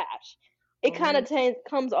the Flash. It kind of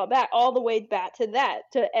comes all the way back to that,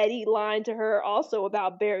 to Eddie lying to her also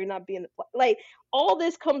about Barry not being the Flash. Like, all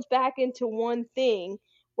this comes back into one thing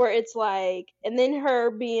where it's like, and then her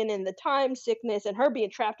being in the time sickness and her being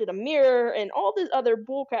trapped in a mirror and all this other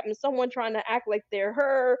bullcrap and someone trying to act like they're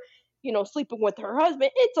her, sleeping with her husband.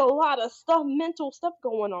 It's a lot of stuff, mental stuff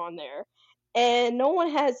going on there. And no one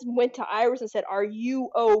has went to Iris and said, "Are you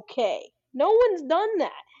okay?" No one's done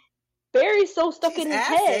that. Barry's so stuck in his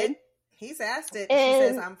head. He's asked it. And she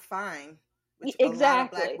says, "I'm fine." Which a lot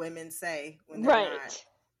of Black women say when they're not.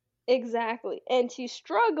 Exactly. And she's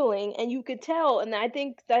struggling, and you could tell. And I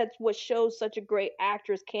think that's what shows such a great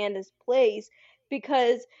actress Candace plays,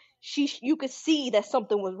 because you could see that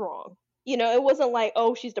something was wrong. It wasn't like,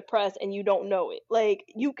 oh, she's depressed and you don't know it. Like,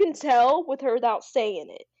 you can tell with her without saying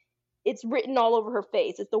it. it's written all over her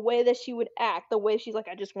face. It's the way that she would act, the way she's like,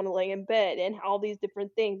 I just want to lay in bed, and all these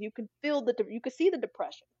different things. You can feel you can see the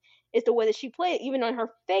depression. It's the way that she played, even on her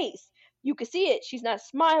face. You can see it. She's not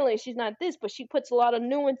smiling. She's not this, but she puts a lot of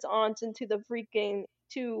nuance into the freaking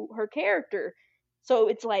to her character. So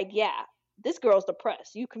it's like, yeah, this girl's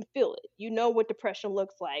depressed. You can feel it. You know what depression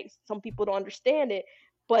looks like. Some people don't understand it,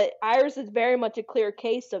 but Iris is very much a clear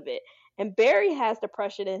case of it. And Barry has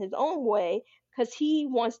depression in his own way because he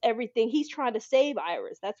wants everything. He's trying to save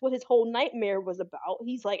Iris. That's what his whole nightmare was about.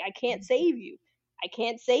 He's like, I can't save you. I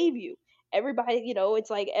can't save you. Everybody, it's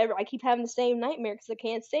like I keep having the same nightmare because I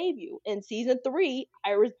can't save you. In season 3,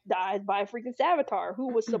 Iris dies by a freaking Savitar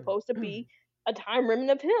who was supposed to be a time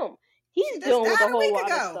remnant of him. He's dealing with a whole lot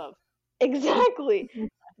of stuff. Exactly.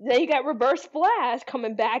 Then you got Reverse Flash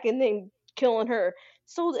coming back and then killing her.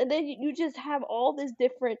 So and then you just have all this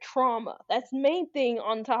different trauma. That's the main thing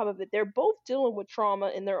on top of it. They're both dealing with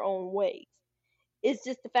trauma in their own ways. It's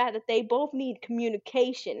just the fact that they both need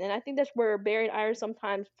communication. And I think that's where Barry and Iris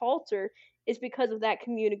sometimes falter, is because of that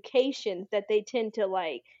communication that they tend to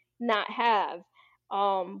like not have.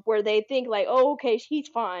 Where they think like, oh, okay, she's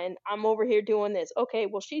fine. I'm over here doing this. Okay,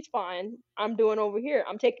 well, she's fine. I'm doing over here.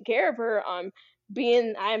 I'm taking care of her. I'm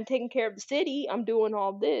taking care of the city. I'm doing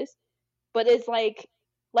all this. But it's like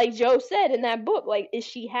Joe said in that book, like, is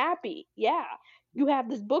she happy? Yeah. You have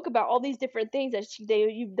this book about all these different things that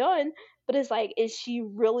you've done, but it's like, is she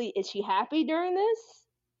happy during this?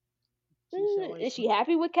 Is she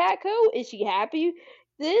happy with Catco? Is she happy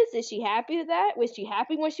this? Is she happy with that? Was she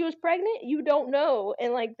happy when she was pregnant? You don't know.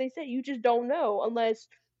 And like they said, you just don't know unless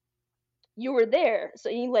you were there. So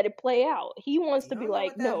you let it play out. He wants to be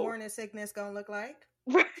like, no. What that no. morning sickness gonna look like?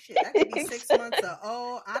 Shit, that could be 6 months of,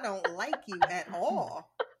 oh, I don't like you at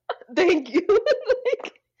all. Thank you.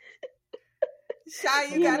 Shy,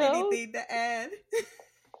 you got anything to add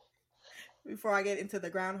before I get into the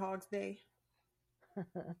Groundhog's Day?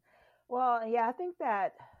 Well, yeah, I think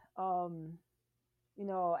that, as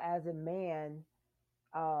a man,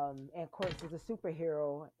 and of course as a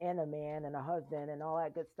superhero and a man and a husband and all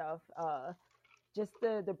that good stuff, just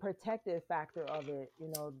the protective factor of it,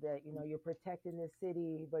 that, you're protecting the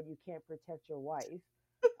city, but you can't protect your wife.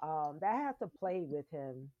 That has to play with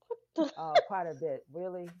him quite a bit.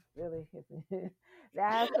 Really.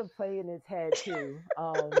 That has to play in his head too.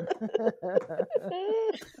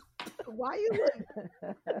 Why you look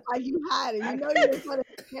like you hiding? You know you're in front of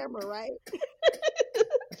the camera, right?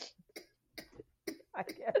 I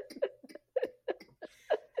guess.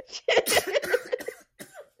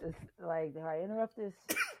 It's like, do I interrupt this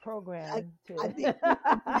program? I think you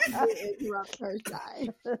interrupt her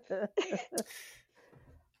side.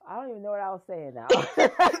 I don't even know what I was saying now.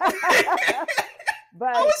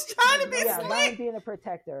 But I was trying to be about being a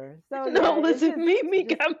protector. So no, listen, me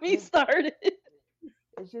got me started.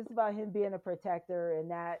 It's just about him being a protector, and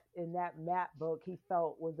that in that Matt book, he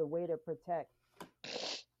felt was a way to protect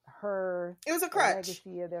her. It was a crutch. The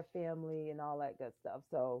legacy of their family and all that good stuff.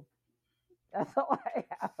 So that's all I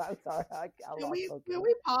have. I'm sorry. Can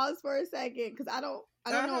we pause for a second? Because I don't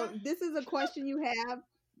know. This is a question you have.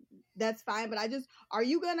 That's fine, but are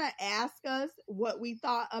you gonna ask us what we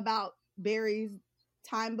thought about Barry's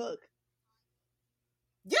time book?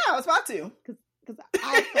 Yeah, I was about to. Because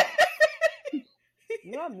I thought.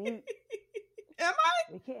 You're on mute. Am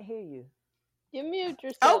I? We can't hear you. You mute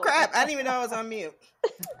yourself. Oh crap! I didn't even know I was on mute.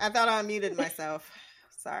 I thought I unmuted myself.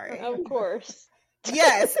 Sorry. Of course.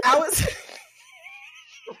 Yes, I was.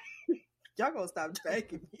 Y'all gonna stop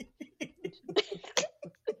begging me.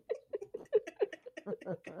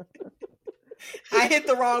 I hit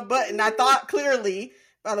the wrong button. I thought clearly,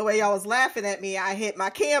 by the way y'all was laughing at me, I hit my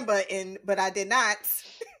cam button, but I did not.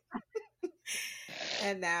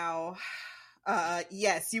 And now,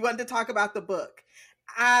 yes, you wanted to talk about the book.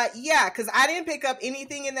 Yeah, because I didn't pick up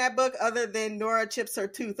anything in that book other than Nora chips her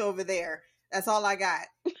tooth over there. That's all I got.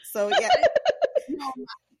 So, yeah.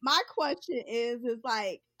 My question is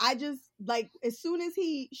like, I just, like, as soon as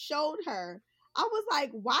he showed her, I was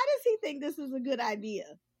like, why does he think this is a good idea?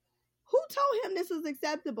 Who told him this is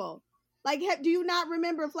acceptable? Like, do you not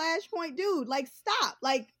remember Flashpoint? Dude, like, stop.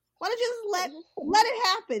 Like, why don't you just let it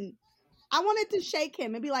happen? I wanted to shake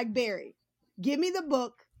him and be like, Barry, give me the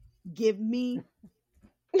book. Give me.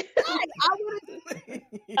 I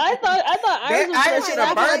thought Iris should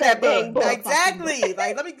have burned that book. Exactly.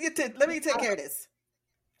 Like, let me take care of this.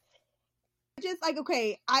 Just like,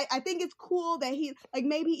 okay, I think it's cool that he, like,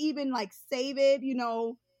 maybe even like save it,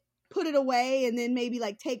 put it away, and then maybe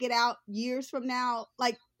like take it out years from now,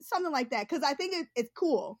 like something like that. Because I think it's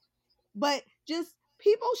cool, but just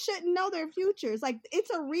people shouldn't know their futures. Like,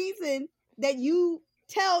 it's a reason that you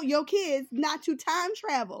tell your kids not to time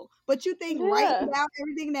travel, but you think writing down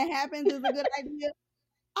everything that happens is a good idea.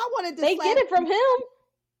 I wanted to. They get it from him.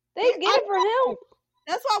 They get it from him.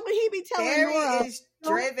 That's why when he be telling Barry Nora, is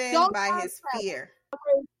driven by his fear.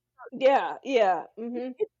 Yeah.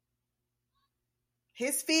 Mm-hmm.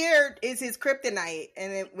 His fear is his kryptonite,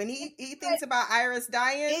 and when he thinks about Iris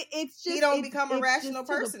dying, he don't become a rational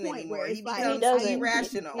person anymore. He becomes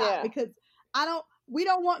irrational. Yeah, because we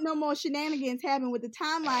don't want no more shenanigans happening with the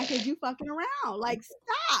timeline because you fucking around. Like,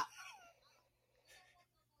 stop.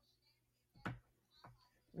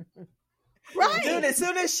 Right. Dude, as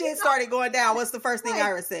soon as shit started going down, what's the first thing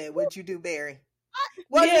Iris said? What'd you do, Barry?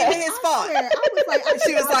 Wasn't even his fault.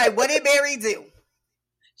 She was like, what did Barry do?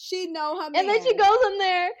 She know her man. And then she goes in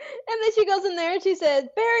there, and she says,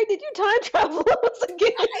 Barry, did you time travel us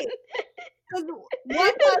again? Right. And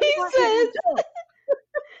he says,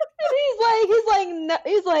 and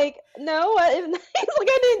he's like, no, he's like,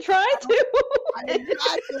 I didn't try to. I didn't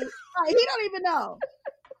try to. Right, he don't even know.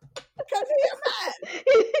 Because he's mad.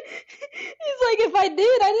 He's like, if I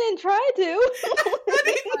did, I didn't try to. I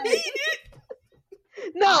didn't need it.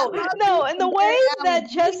 No, and the way that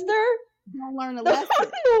Chester don't learn a lesson.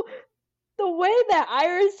 The way that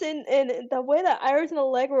Iris and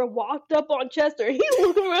Allegra walked up on Chester, he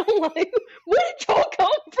looked around like, where did y'all come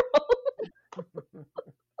from?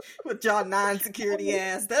 With y'all non-security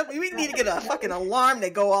ass. We need to get a fucking alarm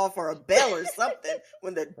that go off or a bell or something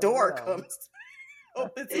when the door comes. He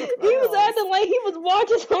was acting like he was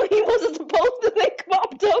watching something he wasn't supposed to. They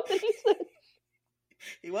popped up and he said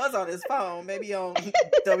he was on his phone, maybe on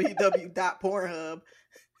www.pornhub.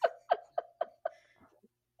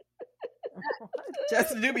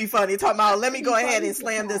 Just to be funny, talking about let me go ahead and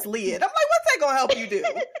slam this lid. I'm like, what's that gonna help you do?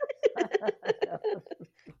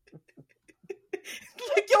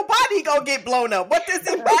 Like your body gonna get blown up. What does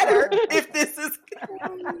it matter if this is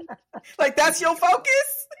like that's your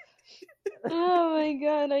focus? Oh my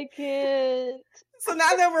god, I can't. So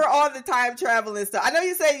now that we're on the time traveling stuff, I know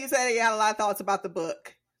you said you had a lot of thoughts about the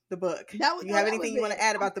book. You have anything you want to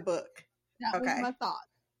add about the book? That was my thought.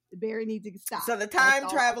 Barry needs to stop. So the time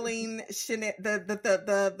traveling,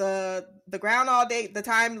 the ground all day, the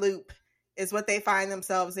time loop is what they find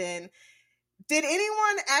themselves in. Did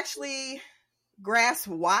anyone actually grasp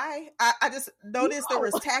why? I just noticed there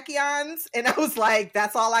was tachyons, and I was like,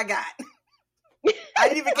 that's all I got. I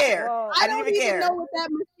didn't even care. I didn't even know what that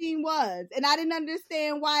machine was, and I didn't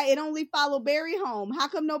understand why it only followed Barry home. How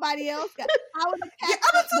come nobody else got? How was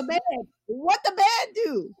the bed? What the bed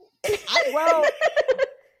do?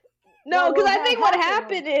 No, because I think what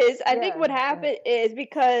happened is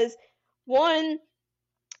because one,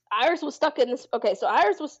 Iris was stuck in this. Okay, so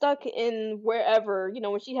Iris was stuck in wherever,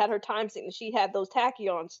 when she had her time sickness, she had those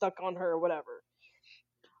tachyons stuck on her or whatever.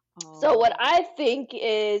 So what I think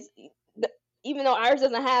is, even though Iris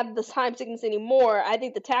doesn't have the time sickness anymore, I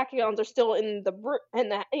think the tachyons are still in the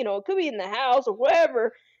it could be in the house or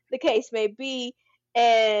wherever the case may be.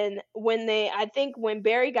 And when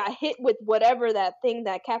Barry got hit with whatever that thing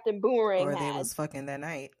that Captain Boomerang or had, they was fucking that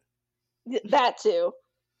night. That too.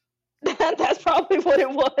 That's probably what it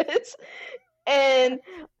was. And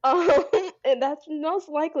that's most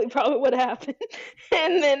likely probably what happened.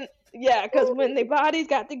 And then because when the bodies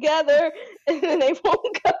got together and then they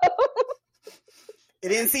woke up. It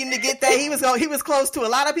didn't seem to get that. He was close to a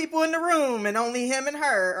lot of people in the room, and only him and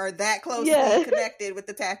her are that closely connected with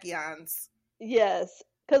the tachyons. Yes,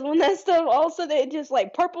 because when that stuff also they just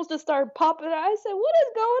like purples just started popping out. I said, "What is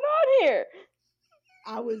going on here?"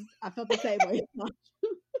 I felt the same way.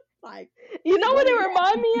 Like, what it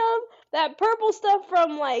reminded me of? That purple stuff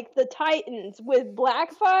from like the Titans with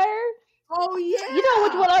Blackfire. Oh yeah, you know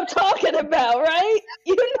which one I'm talking about, right?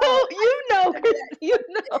 You know.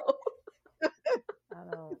 I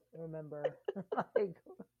don't remember.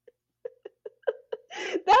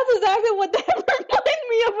 That's exactly what that reminded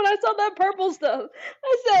me of when I saw that purple stuff.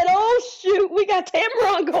 I said, "Oh shoot, we got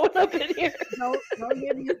Tamaron going up in here." Don't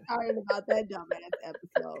get me started about that dumbass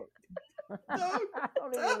episode. I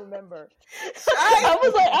don't even remember. I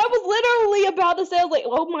was literally about to say, I was like,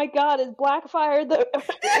 "Oh my god, is Blackfire the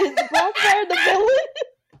villain?"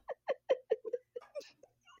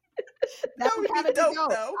 That would be dope,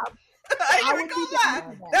 though. I ain't even gonna lie.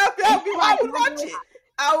 I would watch it.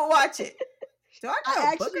 I would watch it. Do I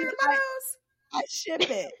got a book in my house? I ship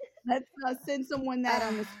it. Let's send someone that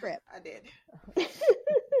on the script. I did.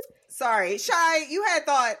 Sorry, Shy. You had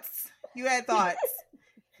thoughts.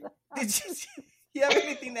 Did you have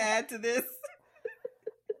anything to add to this?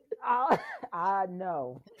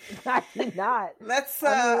 No, I did not. Let's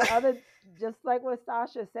just like what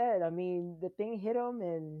Sasha said. I mean, the thing hit him,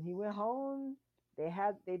 and he went home.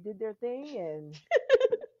 They did their thing, and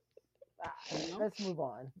let's move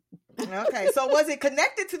on. Okay, so was it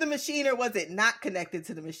connected to the machine or was it not connected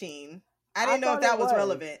to the machine? I didn't know if that was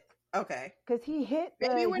relevant. Okay, because he hit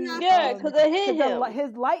Maybe we're not. Yeah, because it hit him.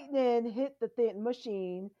 his lightning hit the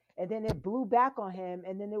machine, and then it blew back on him,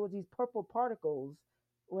 and then there was these purple particles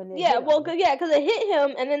when it Yeah, hit well, him. because it hit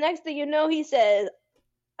him, and the next thing you know, he says,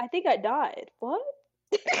 "I think I died." What?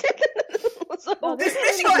 So, No, this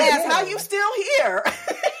this bitch gonna ask him. how you still here.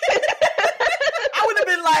 I would have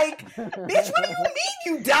been like, bitch, what do you mean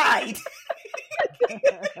you died?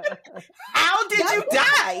 How did you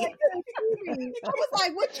die? I was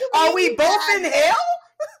like, what you Are mean we you both died? in hell?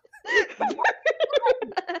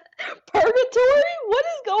 Purgatory? What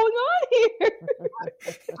is going on here?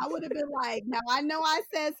 I would have been like, now I know I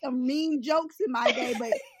said some mean jokes in my day,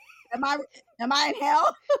 but am I in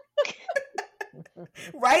hell?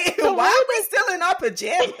 Right? So Why are we still in our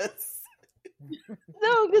pajamas?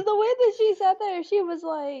 No, because the way that she sat there, she was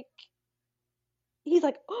like, he's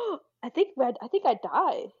like, "Oh, I think I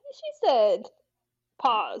died." She said,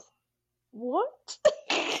 "Pause. What?"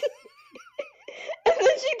 And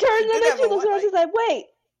then she turns Did and then that she looks what, around. She's like, "Wait,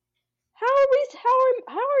 how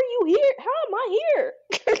are you here? How am I here?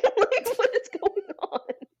 Like, what is going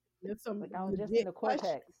on?" That's some I was just in legit the question.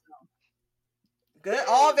 cortex. Good,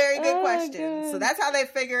 all very good Oh, questions. So God. that's how they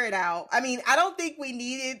figure it out. I mean, I don't think we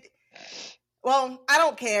needed. Well, I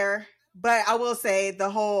don't care, but I will say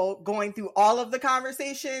the whole going through all of the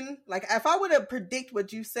conversation. Like, if I would have predict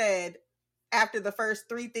what you said after the first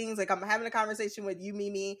three things, like I'm having a conversation with you,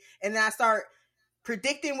 Mimi, and then I start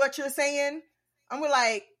predicting what you're saying, I'm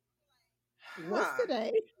like, What's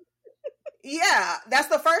today? Yeah, that's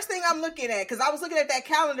the first thing I'm looking at, because I was looking at that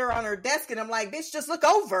calendar on her desk and I'm like, bitch, just look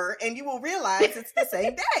over and you will realize it's the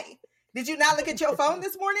same day. Did you not look at your phone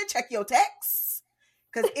this morning? Check your texts.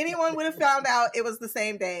 Because anyone would have found out it was the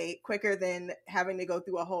same day quicker than having to go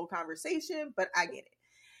through a whole conversation, but I get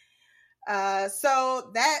it.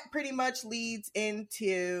 So that pretty much leads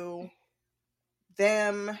into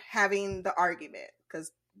them having the argument,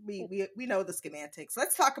 because we know the schematics.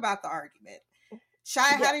 Let's talk about the argument. Shy,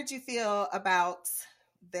 how did you feel about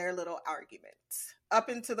their little argument up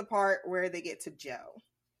into the part where they get to Joe?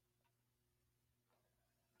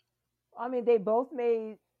 I mean, they both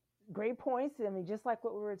made great points. I mean, just like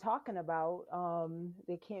what we were talking about,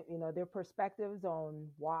 they can't, their perspectives on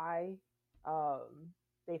why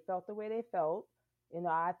they felt the way they felt.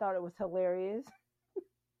 I thought it was hilarious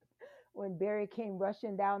when Barry came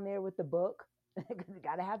rushing down there with the book, because you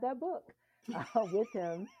got to have that book with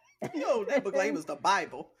him. Yo, that book like was the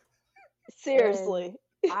Bible. Seriously.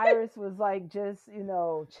 And Iris was like just,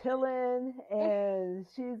 chilling, and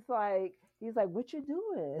he's like, "What you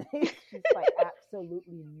doing?" She's like,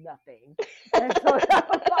 "Absolutely nothing." And so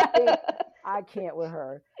I'm like, I can't with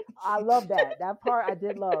her. I love that part. I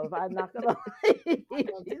did love. I'm not gonna lie.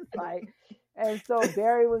 She's like, and so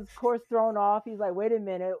Barry was, of course, thrown off. He's like, "Wait a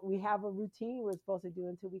minute, we have a routine we're supposed to do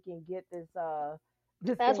until we can get this."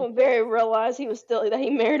 That's when Barry realized that he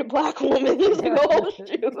married a black woman. He was like, "Oh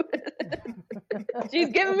shoot, she's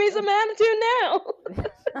giving me some attitude now."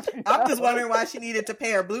 I'm just wondering why she needed to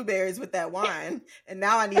pair blueberries with that wine, and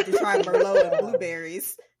now I need to try Merlot and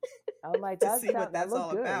blueberries. I'm like, to see what that's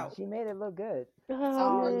all good. about. She made it look good.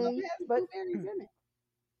 Merlot has but blueberries in it.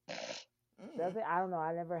 Does it? I don't know.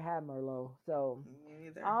 I never had Merlot, so. Me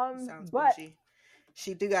neither. Sounds but bougie.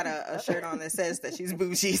 She do got a shirt on that says that she's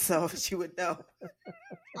bougie, so she would know.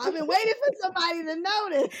 I've been waiting for somebody to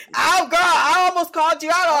notice. Oh, girl, I almost called you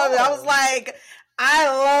out on it. I was like, I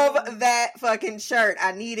love that fucking shirt.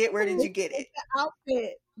 I need it. Where did you get it? It's the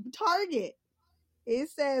outfit. Target. It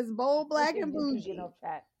says bold, black, and bougie.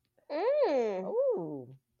 Ooh.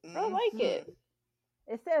 I like it.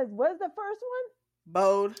 It says, what's the first one?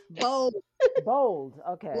 Bold. Bold.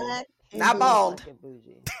 Okay. Black, not bald. Black and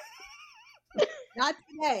bougie. Not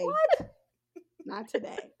today. What? Not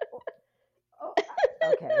today. Oh,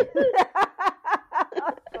 okay.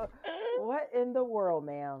 What in the world,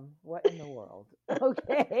 ma'am? What in the world?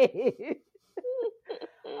 Okay.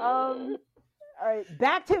 All right,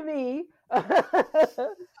 back to me. Honestly,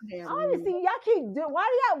 y'all keep doing. Why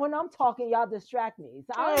do y'all, when I'm talking, y'all distract me?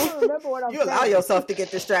 So I don't even remember what I'm saying. You allow yourself to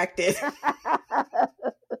get distracted.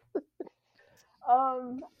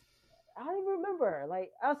 I don't even remember.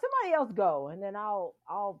 Like, somebody else go, and then I'll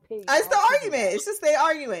pick. It's the argument. It's just they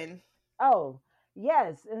arguing. Oh,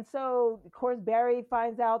 yes. And so, of course, Barry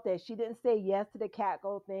finds out that she didn't say yes to the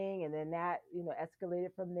Catgo thing, and then that,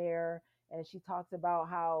 escalated from there. And she talks about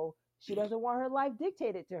how she doesn't want her life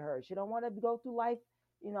dictated to her. She don't want to go through life,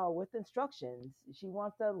 with instructions. She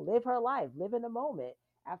wants to live her life, live in the moment.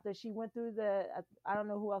 after she went through I don't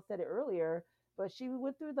know who else said it earlier, but she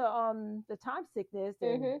went through the time sickness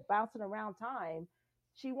and Mm-hmm. bouncing around time.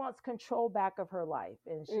 She wants control back of her life,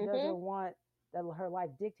 and she Mm-hmm. doesn't want that her life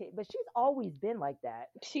dictate. But she's always been like that.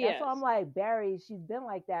 She That's is. why I'm like, Barry, she's been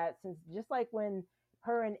like that since, just like when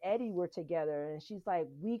her and Eddie were together, and she's like,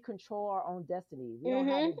 we control our own destiny. We don't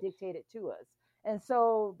have Mm-hmm. it dictated to us. And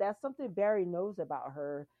so that's something Barry knows about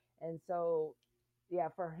her. And so, yeah,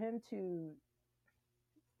 for him to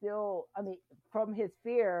still, I mean, from his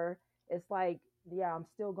fear, it's like, yeah, I'm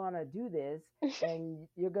still gonna do this, and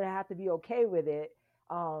you're gonna have to be okay with it.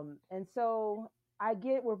 And so I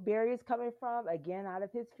get where Barry is coming from, again, out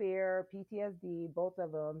of his fear, PTSD, both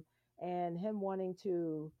of them, and him wanting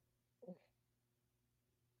to,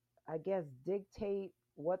 I guess, dictate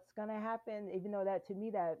what's gonna happen, even though that, to me,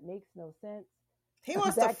 that makes no sense. He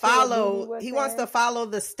wants to Back to what Mimi follow. was He wants to saying, follow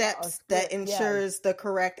the steps that script, yes. ensures the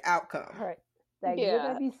correct outcome. Correct. That Yeah. you're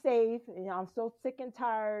gonna be safe. And I'm so sick and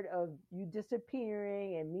tired of you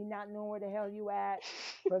disappearing and me not knowing where the hell you at.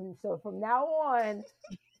 From now on,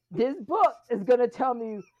 this book is gonna tell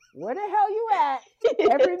me where the hell you at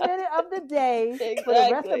every minute of the day for the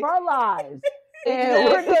rest of Exactly. our lives. And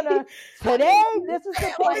we're gonna today. This is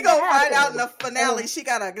the point. We gonna find out in the finale. She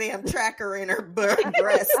got a damn tracker in her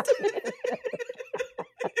breast.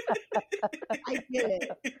 I get it.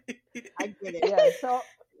 I get it. Yeah. So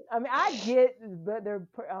I mean, I get that they're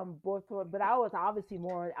both, but I was obviously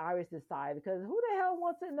more on Iris's side, because who the hell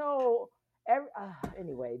wants to know?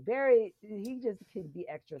 Anyway, Barry, he just can be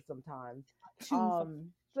extra sometimes.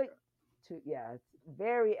 But it's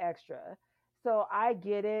very extra. So I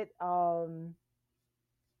get it.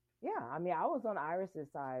 Yeah, I mean, I was on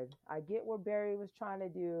Iris's side. I get what Barry was trying to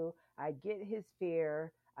do. I get his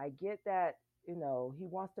fear. I get that, he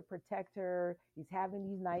wants to protect her. He's having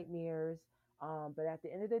these nightmares. But at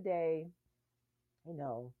the end of the day,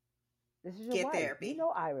 this is your Get wife. therapy.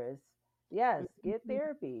 Iris. Yes, get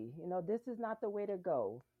therapy. This is not the way to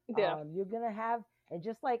go. Yeah. You're going to have, and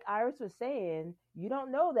just like Iris was saying, you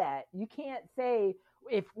don't know that. You can't say,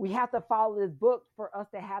 if we have to follow this book for us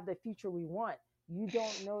to have the future we want. You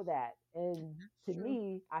don't know that. And to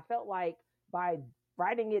me, I felt like by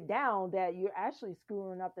writing it down that you're actually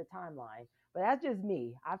screwing up the timeline. But that's just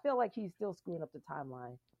me. I feel like he's still screwing up the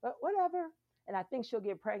timeline. But whatever. And I think she'll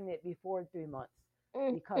get pregnant before 3 months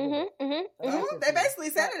because of it. But that's just They me. basically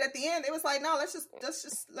said it at the end. It was like, no, let's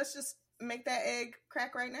just make that egg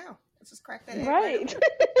crack right now. Let's just crack that egg. Right.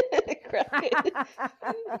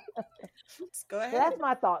 Let's go ahead. So that's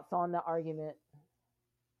my thoughts on the argument.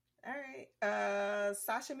 All right.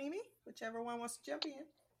 Sasha, Mimi, whichever one wants to jump in.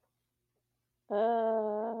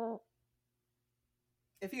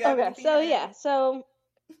 If you have anything to add. So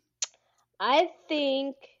I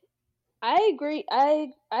think I agree.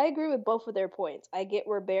 I agree with both of their points. I get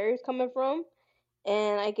where Barry's coming from,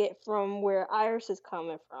 and I get from where Iris is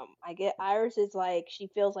coming from. I get Iris is like,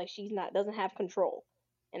 she feels like doesn't have control,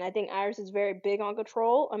 and I think Iris is very big on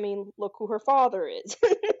control. I mean, look who her father is.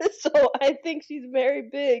 So I think she's very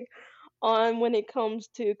big on when it comes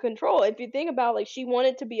to control. If you think about, like, she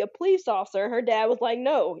wanted to be a police officer, her dad was like,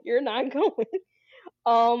 no, you're not going.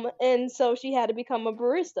 And so she had to become a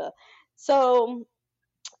barista. So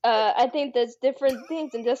I think there's different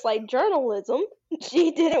things, and just like journalism,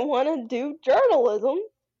 she didn't want to do journalism.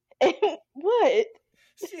 And what?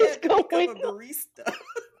 She had to become a barista.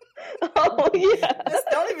 Oh yeah. Just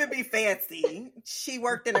don't even be fancy. She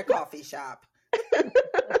worked in a coffee shop.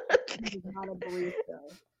 She's not a barista.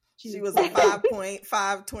 She was a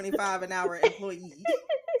 5.525 an hour employee.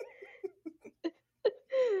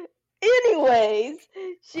 Anyways,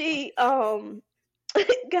 she God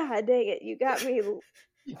dang it, you got me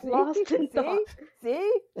lost in thought.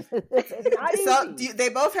 See? It's not So easy. they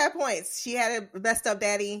both had points. She had a messed up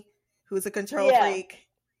daddy who was a control freak.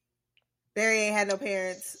 Barry ain't had no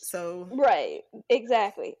parents, so Right,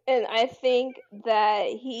 exactly. And I think that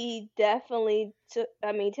he definitely took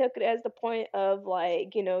it as the point of,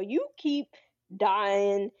 like, you keep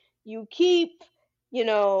dying, you keep,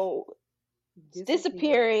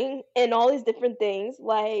 disappearing and all these different things.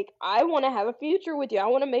 Like, I want to have a future with you. I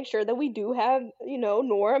want to make sure that we do have,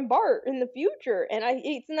 Nora and Bart in the future. And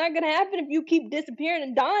it's not going to happen if you keep disappearing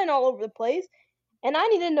and dying all over the place. And I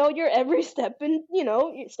need to know your every step and,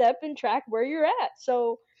 step and track where you're at.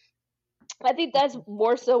 So I think that's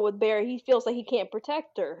more so with Barry. He feels like he can't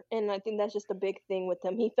protect her. And I think that's just a big thing with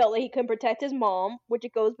him. He felt like he couldn't protect his mom, which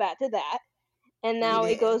it goes back to that. And now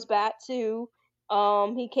it goes back to,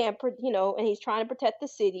 he can't, and he's trying to protect the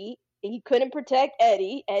city. He couldn't protect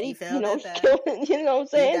Eddie. Eddie, failed at that. killed, you know what I'm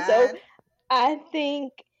saying? So I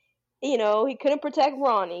think You know, he couldn't protect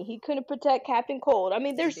Ronnie. He couldn't protect Captain Cold. I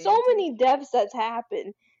mean, He there's so did too. many deaths that's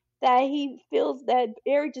happened that he feels that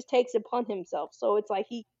Barry just takes it upon himself. So it's like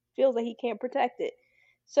he feels like he can't protect it.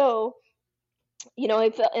 So, you know, he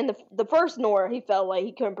felt in the first Nora, he felt like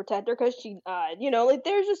he couldn't protect her because she died. You know, like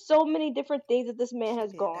there's just so many different things that this man She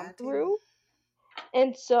has did gone that too. through.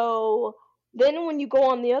 And so then when you go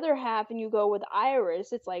on the other half and you go with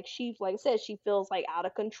Iris, it's like she, like I said, she feels like out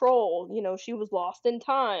of control. You know, she was lost in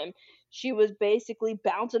time. She was basically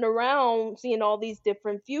bouncing around, seeing all these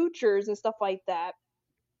different futures and stuff like that.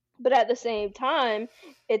 But at the same time,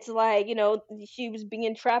 it's like, you know, she was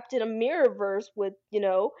being trapped in a mirror verse with, you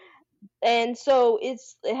know, and so it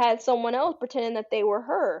had someone else pretending that they were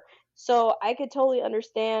her. So I could totally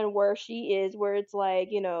understand where she is, where it's like,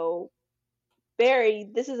 you know, Barry,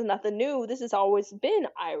 this is nothing new. This has always been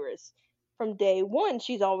Iris. From day one,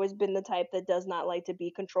 she's always been the type that does not like to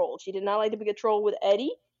be controlled. She did not like to be controlled with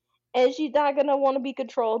Eddie, and she's not gonna want to be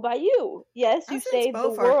controlled by you. Yes, I you sense saved the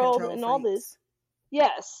both are world control and all this. freaks.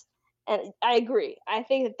 Yes, and I agree. I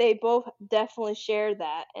think that they both definitely share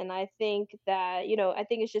that, and I think that, you know, I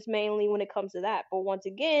think it's just mainly when it comes to that. But once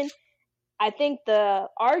again, I think the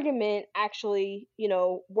argument actually, you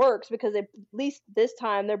know, works because at least this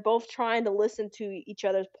time they're both trying to listen to each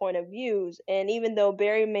other's point of views. And even though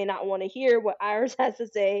Barry may not want to hear what Iris has to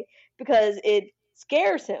say because it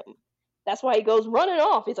scares him, that's why he goes running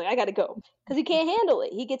off. He's like, I gotta go because he can't handle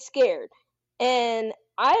it. He gets scared. And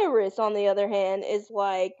Iris, on the other hand, is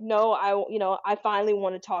like, no, you know, I finally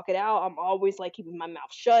want to talk it out. I'm always like keeping my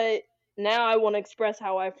mouth shut. Now I want to express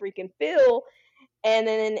how I freaking feel, and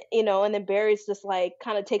then, you know, and then Barry's just like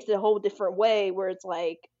kind of takes it a whole different way where it's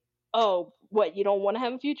like, oh, what, you don't want to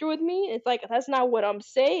have a future with me? It's like, that's not what I'm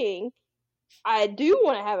saying. I do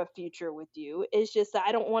want to have a future with you. It's just that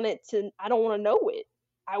I don't want to know it.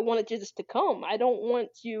 I want it just to come. I don't want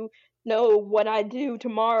to know what I do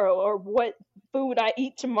tomorrow or what food I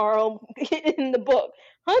eat tomorrow in the book.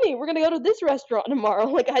 Honey, we're gonna go to this restaurant tomorrow.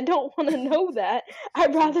 Like, I don't want to know that.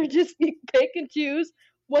 I'd rather just pick and choose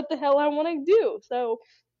what the hell I want to do. So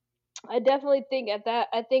I definitely think at that.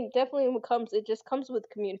 I think definitely when it comes, it just comes with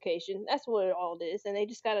communication. That's what it all is, and they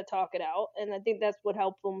just got to talk it out. And I think that's what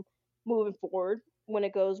helped them moving forward when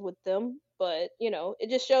it goes with them. But you know, it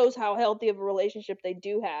just shows how healthy of a relationship they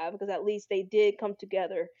do have because at least they did come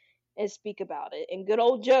together and speak about it. And good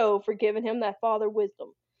old Joe for giving him that father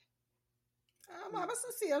wisdom. I was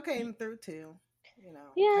still came through too. You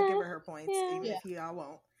know, I give Yeah, her points, yeah. even Yeah. if y'all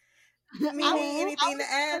won't. I, Mimi, Aw. anything to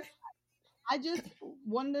add? I just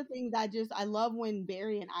one of the things I love when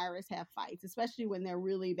Barry and Iris have fights, especially when they're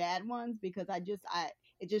really bad ones, because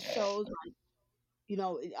it just shows like, you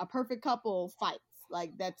know, a perfect couple fights.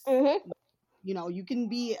 Like that's, Mhm. you know, you can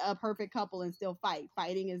be a perfect couple and still fight.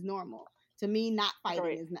 Fighting is normal. To me, not fighting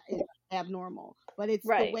Right. is abnormal. But it's the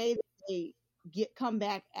Right. way that they come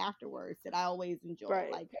back afterwards that I always enjoy.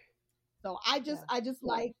 Right. Like, so Yeah. I just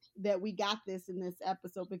like that we got this in this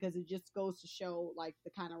episode because it just goes to show like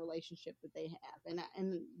the kind of relationship that they have,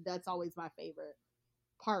 and that's always my favorite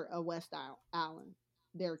part of West Island,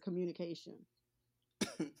 their communication.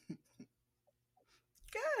 Good.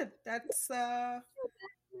 That's Yeah.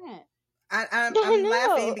 I'm I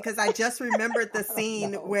laughing know. because I just remembered the I don't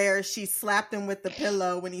scene know. where she slapped him with the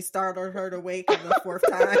pillow when he startled her to wake the fourth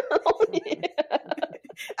time. Oh, yeah.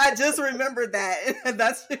 I just remembered that, and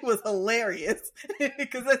that shit was hilarious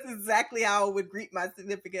because that's exactly how I would greet my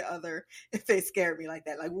significant other if they scared me like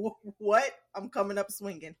that. Like, what? I'm coming up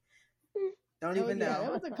swinging. Don't even Yeah, know.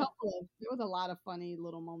 there was a lot of funny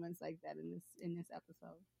little moments like that in this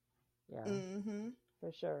episode. Yeah, Mm-hmm.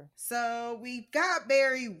 for sure. So we got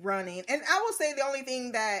Barry running, and I will say the only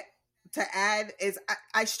thing that to add is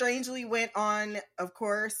I strangely went on, of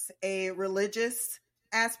course, a religious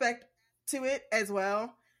aspect to it as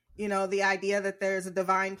well. You know, the idea that there's a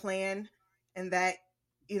divine plan and that,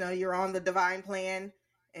 you know, you're on the divine plan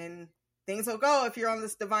and things will go if you're on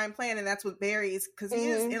this divine plan. And that's what Barry's, because he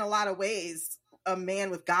is Mhm. in a lot of ways a man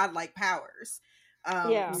with godlike powers.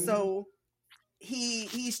 Yeah. So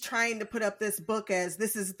he's trying to put up this book as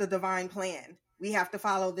this is the divine plan. We have to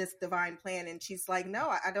follow this divine plan. And she's like, no,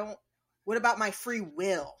 I don't. What about my free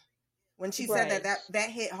will? When she said Right. that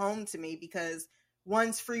hit home to me because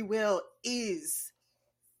one's free will is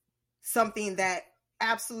something that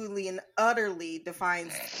absolutely and utterly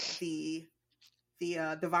defines the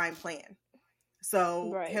divine plan.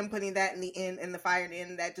 So Right. him putting that in the end and the fire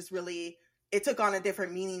in, that just really, it took on a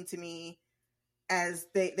different meaning to me, as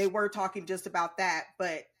they were talking just about that,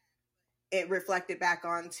 but it reflected back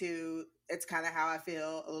onto, it's kind of how I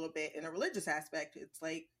feel a little bit in a religious aspect. It's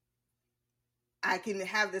like, I can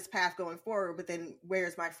have this path going forward, but then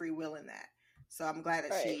where's my free will in that? So I'm glad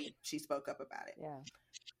that she spoke up about it. Yeah.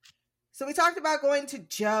 So we talked about going to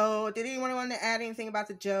Joe. Did anyone want to add anything about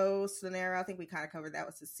the Joe scenario? I think we kind of covered that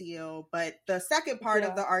with Cecile. But the second part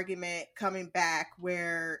of the argument coming back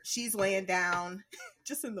where she's laying down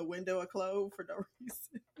just in the window of Clove for no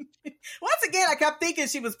reason. Once again, I kept thinking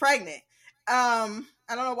she was pregnant. I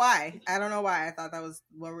don't know why. I thought that was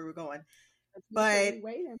where we were going. But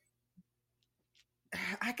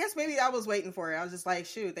I guess maybe I was waiting for it. I was just like,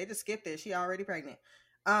 shoot, they just skipped it. She already pregnant.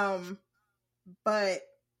 But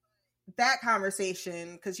that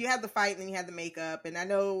conversation, because you had the fight and then you had the makeup, and I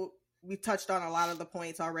know we touched on a lot of the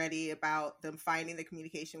points already about them finding the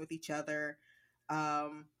communication with each other.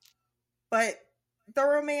 But the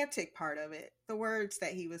romantic part of it, the words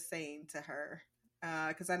that he was saying to her,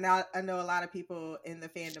 because I know a lot of people in the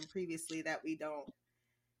fandom previously that we don't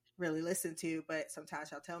really listen to, but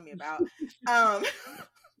sometimes y'all tell me about.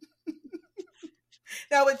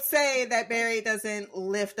 That would say that Barry doesn't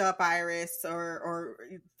lift up Iris or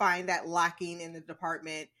find that locking in the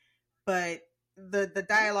department, but the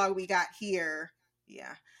dialogue we got here,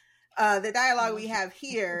 the dialogue we have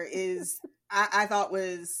here is I thought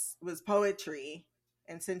was poetry,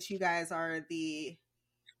 and since you guys are the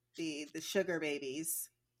sugar babies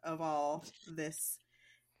of all this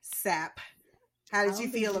sap, how did you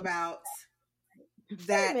feel about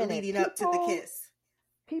that leading up to the kiss?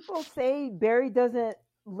 People say Barry doesn't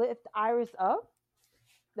lift Iris up.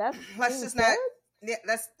 Let's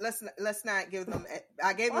not give them.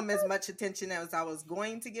 I gave them as much attention as I was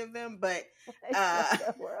going to give them, but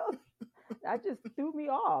that just threw me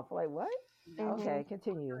off. Like what? Mm-hmm. Okay,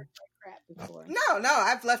 continue. No,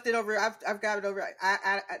 I've left it over. I've got it over.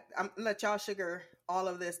 I'm gonna let y'all sugar all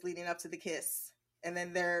of this leading up to the kiss, and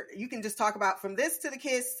then you can just talk about from this to the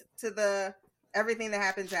kiss to the everything that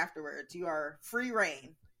happens afterwards. You are free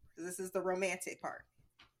reign. This is the romantic part.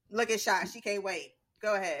 Look at Shot. She can't wait.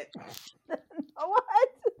 Go ahead. What?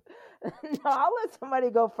 No, I'll let somebody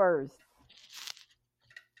go first.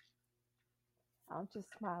 I'm just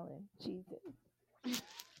smiling, cheesing.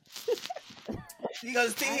 You gonna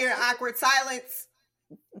sit here in awkward silence?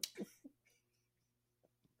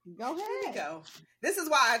 Go ahead. Here we go. This is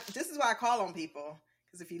why I call on people,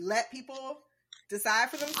 because if you let people decide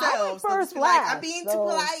for themselves, first, be like, I'm being too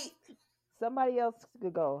polite. Somebody else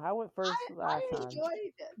could go. I went first last time. I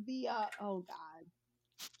enjoyed the oh God.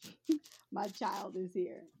 My child is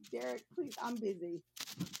here. Derek, please, I'm busy.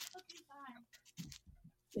 Okay, fine.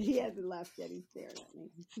 He hasn't left yet. He's staring at me.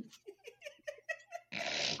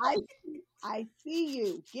 I see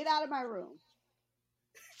you. Get out of my room.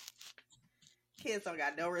 Kids don't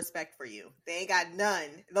got no respect for you. They ain't got none.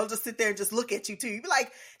 They'll just sit there and just look at you too. You be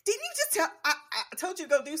like, didn't you just tell? I told you to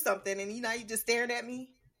go do something, and you just staring at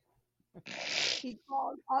me. He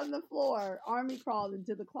crawled on the floor. Army crawled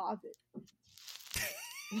into the closet.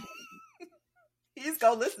 He's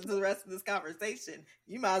gonna listen to the rest of this conversation.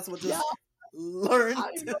 You might as well just learn.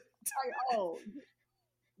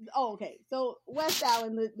 Okay. So West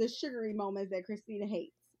Allen, the sugary moments that Christina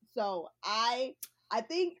hates. So I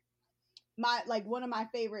think one of my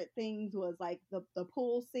favorite things was like the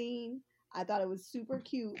pool scene. I thought it was super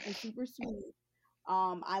cute and super sweet.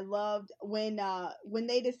 I loved when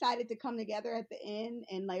they decided to come together at the end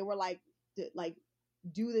and they were like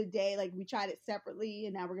do the day, like we tried it separately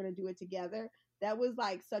and now we're gonna do it together. That was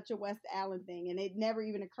like such a West Allen thing, and it never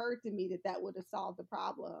even occurred to me that would have solved the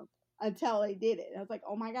problem until they did it. And I was like,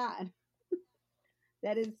 oh my God,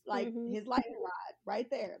 that is like his lightning rod right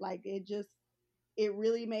there. Like it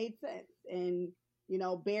really made sense. And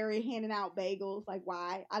Barry handing out bagels, like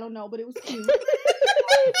why? I don't know, but it was cute.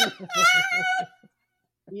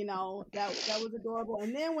 That was adorable.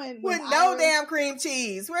 And then when with no damn cream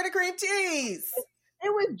cheese. Where the cream cheese? It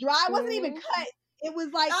was dry. It wasn't even cut. It was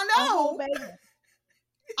like I know. A whole bagel.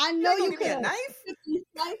 I know you could have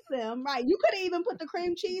sliced them, right? You could have even put the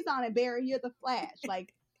cream cheese on it, Barry. You're the Flash.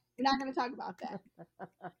 Like, we're not going to talk about that.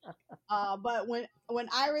 But when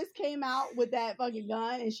Iris came out with that fucking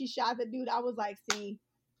gun and she shot the dude, I was like, see,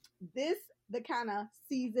 this the kind of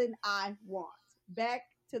season I want. Back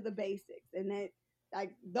to the basics. And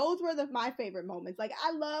those were my favorite moments. Like,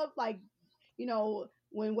 I love,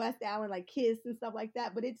 when West Allen, kiss and stuff like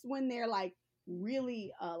that. But it's when they're,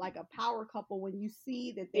 really like a power couple, when you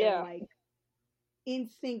see that they're in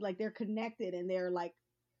sync, they're connected, and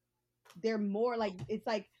they're more it's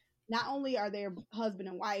not only are they husband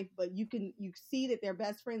and wife, but you see that they're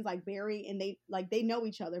best friends, like Barry, and they know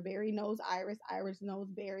each other. Barry knows Iris knows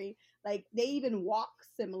Barry. They even walk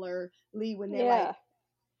similarly when they're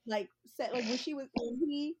when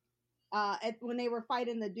when they were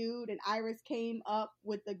fighting the dude and Iris came up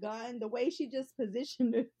with the gun, the way she just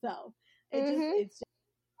positioned herself, it's just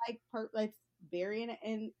like it's Barry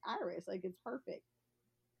and Iris, like it's perfect.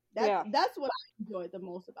 That's what I enjoyed the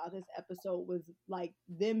most about this episode, was like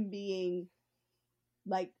them being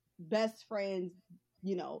like best friends,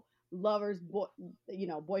 lovers,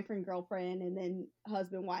 boyfriend, girlfriend, and then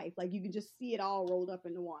husband, wife. Like you can just see it all rolled up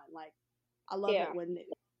into one. Like I love it when they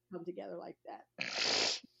come together like that.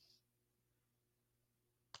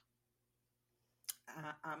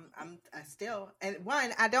 I still, and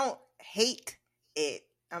one, I don't hate it.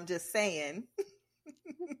 I'm just saying.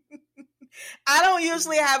 I don't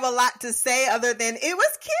usually have a lot to say other than it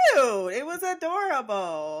was cute. It was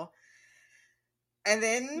adorable. And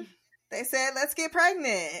then they said, let's get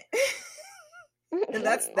pregnant. And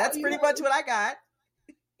that's pretty much what I got.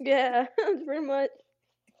 Yeah, pretty much.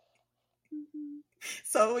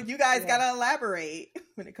 So you guys gotta elaborate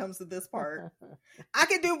when it comes to this part. I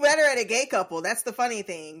could do better at a gay couple. That's the funny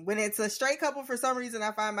thing. When it's a straight couple, for some reason,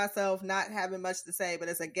 I find myself not having much to say. But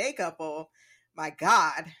it's a gay couple, my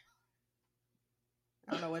God.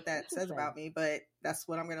 I don't know what that says about me, but that's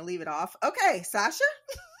what I'm going to leave it off. Okay, Sasha?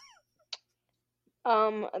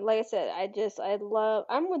 Like I said,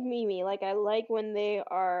 I'm with Mimi. Like, I like when they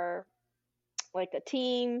are like a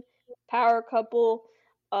team, power couple,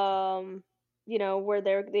 where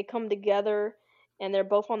they come together and they're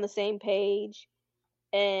both on the same page.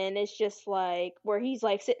 And it's just like where he's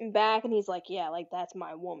like sitting back and he's like, yeah, like that's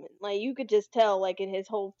my woman. Like you could just tell like in his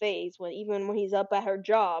whole face even when he's up at her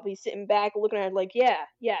job, he's sitting back looking at her like, yeah,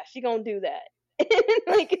 she gonna do that.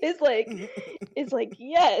 And like it's like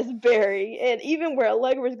yes, Barry. And even where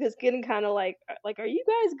Allegra's just getting kind of like, are you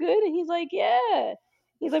guys good? And he's like, yeah.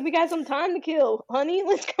 He's like, we got some time to kill, honey.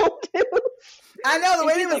 Let's go do. I know the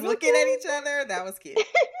way he was looking at each other. That was cute.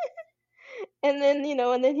 And then,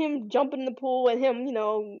 and then him jumping in the pool and him,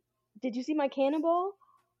 did you see my cannonball?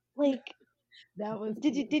 Like, that was.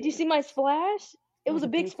 Did you see my splash? It was a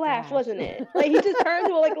big splash, wasn't it? Like he just turned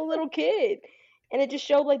to like a little kid, and it just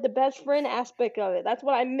showed like the best friend aspect of it. That's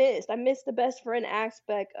what I missed. I missed the best friend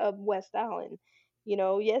aspect of West Allen.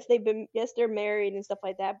 Yes, they're married and stuff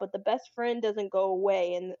like that, but the best friend doesn't go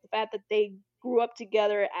away, and the fact that they grew up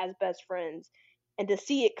together as best friends, and to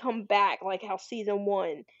see it come back like how season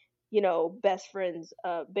 1. Best friends,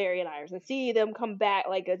 Barry and Iris, and see them come back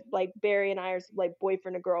like Barry and Iris, like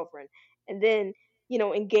boyfriend and girlfriend, and then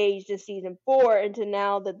engaged in season 4, into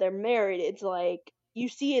now that they're married. It's like you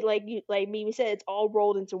see it like Mimi said, it's all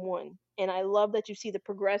rolled into one, and I love that you see the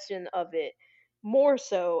progression of it more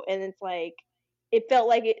so, and it's like it felt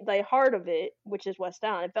like the heart of it, which is West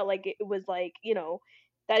Allen. It felt like it was like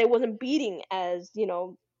that it wasn't beating as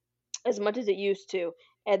as much as it used to.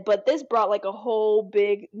 But this brought like a whole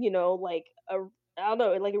big, like I don't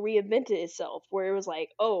know, like it reinvented itself, where it was like,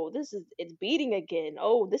 oh, it's beating again.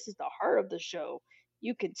 Oh, this is the heart of the show.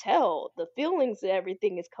 You can tell the feelings and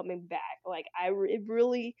everything is coming back. Like it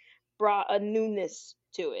really brought a newness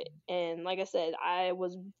to it. And like I said, I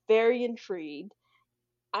was very intrigued.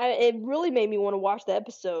 It really made me want to watch the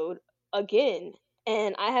episode again.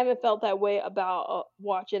 And I haven't felt that way about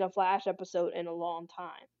watching a Flash episode in a long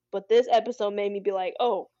time. But this episode made me be like,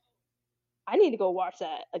 oh, I need to go watch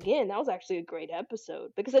that again. That was actually a great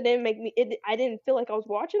episode, because I didn't feel like I was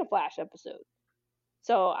watching a Flash episode.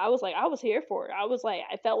 So I was like, I was here for it.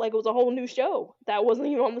 I felt like it was a whole new show that wasn't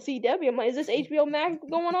even on the CW. I'm like, is this HBO Max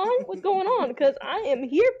going on? What's going on? Because I am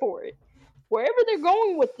here for it. Wherever they're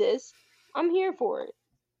going with this, I'm here for it.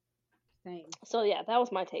 Same. So yeah, that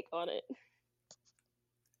was my take on it.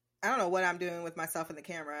 I don't know what I'm doing with myself in the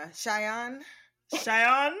camera. Cheyenne? Do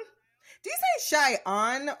you say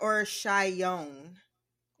Cheyenne or Cheyenne?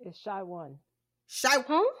 It's Shy One.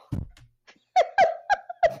 Huh?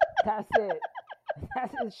 That's it.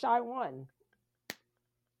 That's Shy One.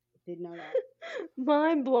 Didn't know that.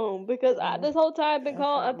 Mind blown, because this whole time I've been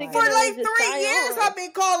calling. I think for like 3 years I've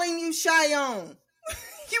been calling you Cheyenne.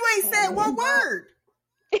 You ain't said one word.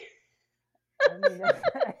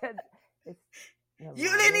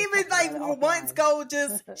 You didn't even like once go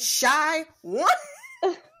just shy one.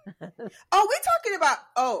 Oh, we talking about?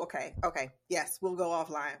 Oh, okay. Yes, we'll go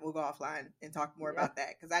offline. We'll go offline and talk more about that,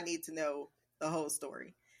 because I need to know the whole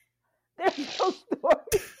story. There's no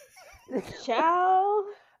story. Ciao.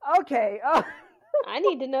 Okay. I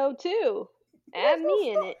need to know too. Add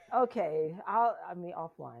me in it. Okay.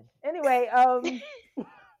 Offline. Anyway,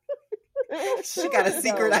 She got a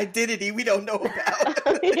secret identity we don't know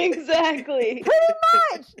about. Exactly. Pretty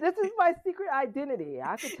much. This is my secret identity.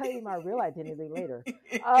 I could tell you my real identity later.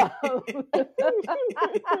 Oh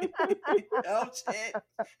shit!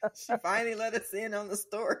 She finally let us in on the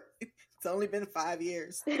story. It's only been 5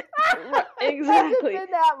 years. Exactly. Has it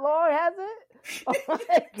been that long? Has it? Oh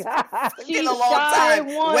my god! It's been a long time.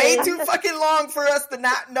 Way too fucking long for us to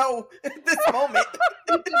not know this moment.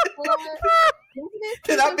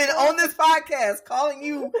 That I've been on this podcast calling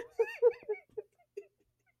you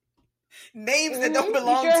names that don't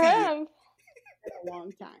belong to you. A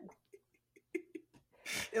long time.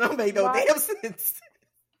 It don't make no damn sense.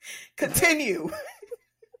 Continue.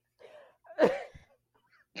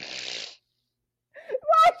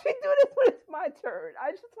 Why should we do this when it's my turn?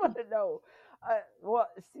 I just want to know. Well,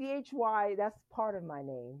 CHY, that's part of my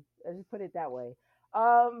name. Let's just put it that way.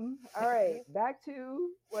 All right, back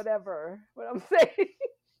to what I'm saying.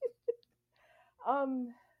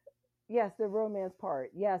 Yes, the romance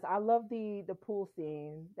part. Yes, I love the pool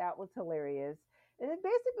scene. That was hilarious. And it's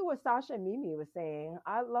basically what Sasha and Mimi was saying.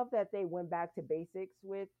 I love that they went back to basics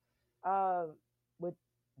with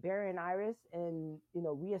Barry and Iris, and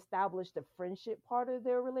reestablished the friendship part of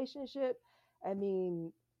their relationship. I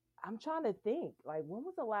mean, I'm trying to think, like, when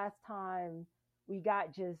was the last time we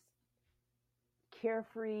got just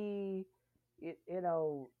carefree,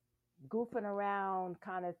 goofing around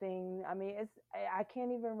kind of thing? I mean, I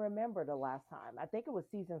can't even remember the last time. I think it was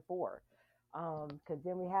season 4. Because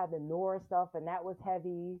then we had the Nora stuff, and that was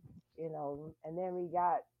heavy, and then we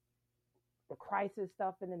got the crisis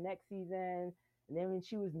stuff in the next season. And then when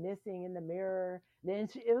she was missing in the mirror, then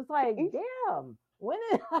it was like, damn, when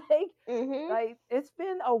it like it's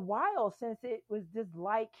been a while since it was just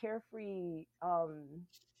light, carefree, the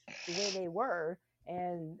way they were.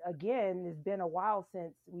 And again, it's been a while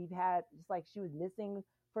since we've had, just like she was missing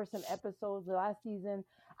for some episodes the last season.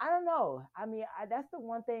 I don't know. I mean, that's the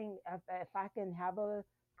one thing, if I can have a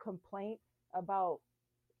complaint about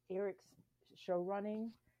Eric's show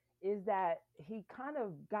running, is that he kind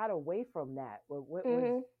of got away from that.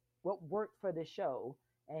 What worked for the show,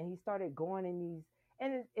 and he started going in these,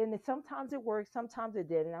 and sometimes it worked, sometimes it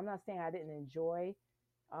didn't. I'm not saying I didn't enjoy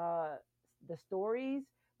the stories,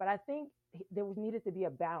 but I think there needed to be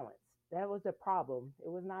a balance. That was the problem. It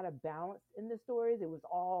was not a balance in the stories. It was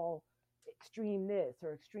all extreme this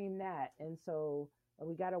or extreme that, and so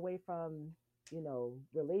we got away from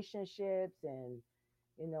relationships and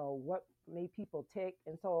what made people tick.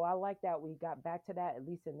 And so I like that we got back to that, at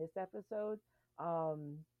least in this episode.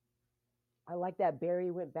 I like that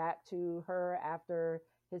Barry went back to her after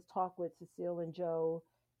his talk with Cecile and Joe,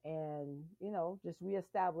 and just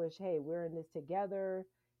reestablish, hey, we're in this together.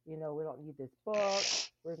 We don't need this book.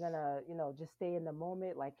 We're gonna just stay in the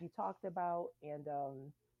moment like you talked about. And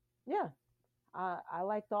I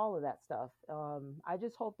liked all of that stuff. I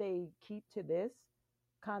just hope they keep to this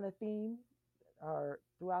kind of theme or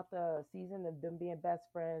throughout the season of them being best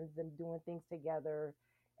friends, them doing things together,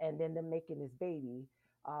 and then them making this baby.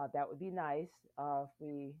 That would be nice if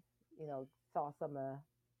we, saw some of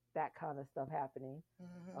that kind of stuff happening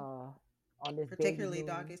on this, particularly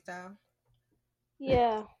doggy style.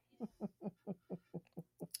 Yeah.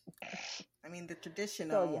 I mean, the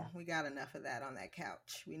traditional, we got enough of that on that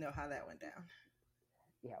couch. We know how that went down.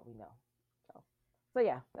 Yeah, we know. So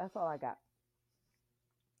yeah, that's all I got.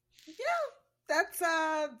 Yeah,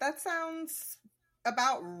 that sounds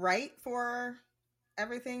about right for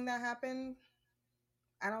everything that happened.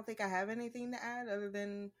 I don't think I have anything to add other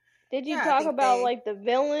than. Did you talk about like the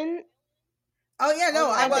villain? Oh yeah, no,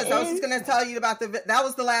 I was just gonna tell you about that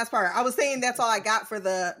was the last part. I was saying that's all I got for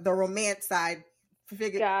the romance side.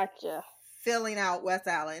 Gotcha. Filling out West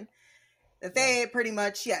Allen. That they pretty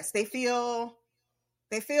much, yes, they feel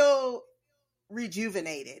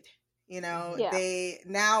rejuvenated. They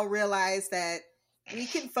now realize that we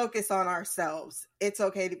can focus on ourselves. It's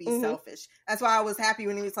okay to be selfish. That's why I was happy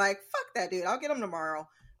when he was like, fuck that dude, I'll get him tomorrow.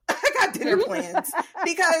 I got dinner plans.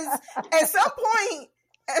 Because at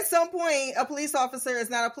some point, a police officer is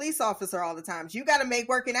not a police officer all the time. You got to make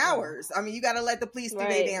working hours. I mean, you got to let the police do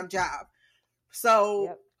their damn job.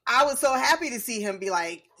 So I was so happy to see him be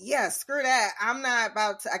like, yeah, screw that. I'm not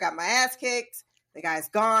about to, I got my ass kicked. The guy's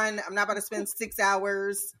gone. I'm not about to spend 6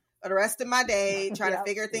 hours of the rest of my day trying to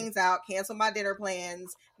figure things out, cancel my dinner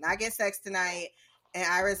plans, not get sex tonight. And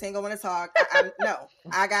Iris ain't gonna want to talk. No,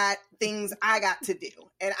 I got things I got to do.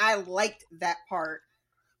 And I liked that part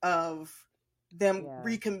of them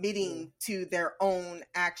recommitting to their own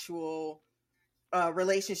actual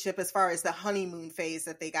relationship as far as the honeymoon phase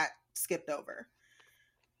that they got skipped over.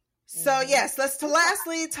 So yes, let's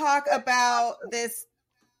lastly talk about this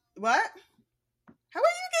What? How will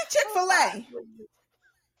you get Chick-fil-A?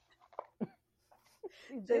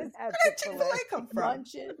 You did have Where did Chick-fil-A come from?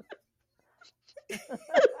 Lunches.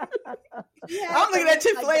 I'm looking at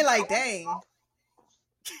Chick-fil-A like, dang.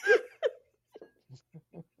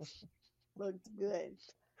 Looks good.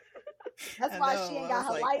 That's I why know, she ain't I got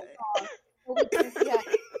her was like lights on. So we can see her.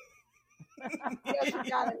 Yeah, she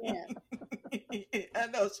got it in. I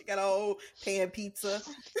know she got a whole pan pizza.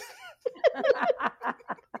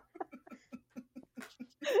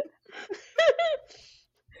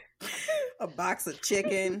 A box of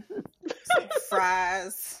chicken, some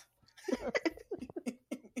fries.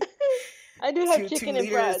 I do have two chicken and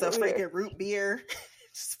liters fries of over here. freaking root beer,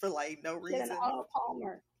 just for like no Get an reason. Arnold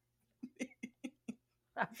Palmer.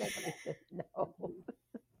 No.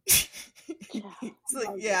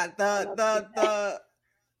 So, yeah, the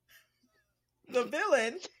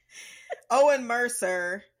villain, Owen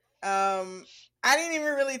Mercer. I didn't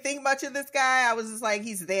even really think much of this guy. I was just like,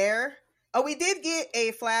 he's there. Oh, we did get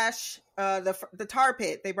a flash. The tar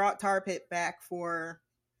pit. They brought tar pit back for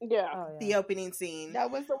Yeah. Oh, the yeah. opening scene.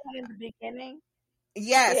 That was the one in the beginning.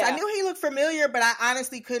 Yes, I Yeah. knew he looked familiar, but I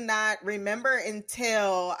honestly could not remember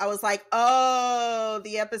until I was like, oh,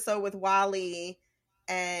 the episode with Wally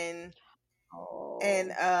and Oh.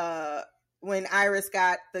 when Iris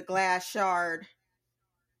got the glass shard,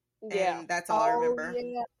 Yeah. and that's all I remember.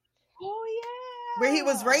 Yeah. Oh yeah. Where he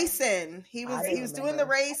was racing. He was I doing the remember.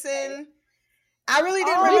 racing. I really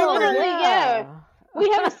didn't Oh, remember. literally- yeah. We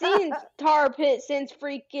haven't seen Tar Pit since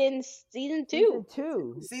freaking season 2.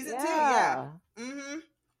 Season 2, yeah. Mm-hmm.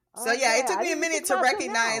 So yeah, it Okay, took I me a didn't minute think to about till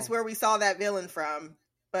recognize now. where we saw that villain from,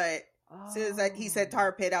 but as soon as he said Oh.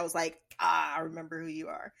 tar pit, I was like, I remember who you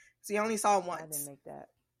are. So you only saw him I didn't once. make that.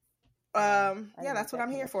 I Yeah, didn't that's make what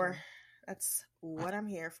that I'm here for. connection. That's what I'm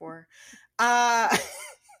here for.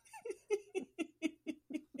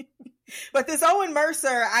 But this Owen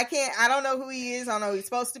Mercer, I don't know who he is. I don't know who he's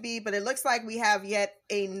supposed to be, but it looks like we have yet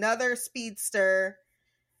another speedster.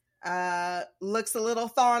 Looks a little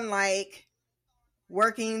Thawne-like,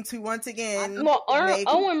 working to once again Well, make,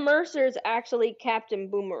 Owen Mercer's actually Captain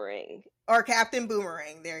Boomerang. or Captain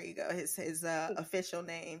Boomerang. There you go. His official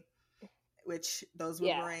name, which those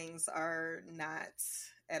Yeah. boomerangs are not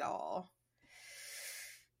at all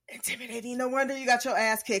intimidating. No wonder you got your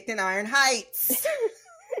ass kicked in Iron Heights.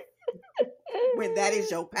 When that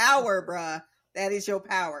is your power, bruh. That is your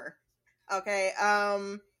power. Okay.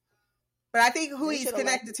 But I think who They he's should've let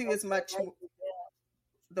connected him to go is to much a regular jail.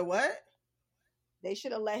 the what? They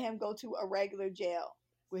should have let him go to a regular jail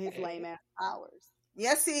with his lame ass powers.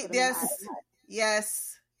 Yes, Put him in yes, Iron Heights.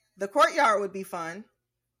 yes. The courtyard would be fun.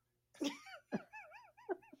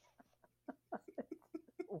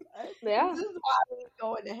 Yeah. This is why we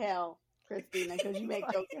going to hell, Christina, because you make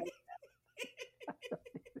jokes like that.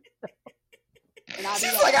 And I'll be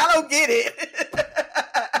She's like, I don't get it.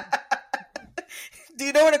 Do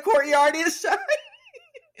you know what a courtyard is, Shai?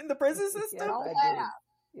 In the prison Yes, system? Don't I laugh,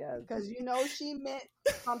 did. Yes. because you know she meant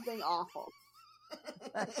something awful.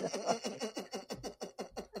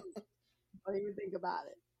 Don't even think about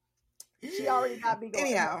it. She already got me going.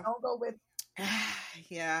 Anyhow. Don't go with.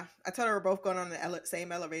 Yeah, I told her we're both going on the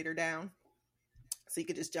same elevator down, so you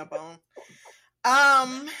could just jump on.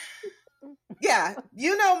 Yeah,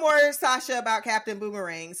 you know more, Sasha, about Captain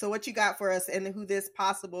Boomerang. So what you got for us and who this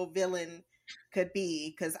possible villain could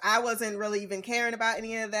be? Because I wasn't really even caring about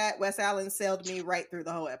any of that. Wes Allen sailed me right through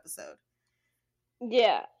the whole episode.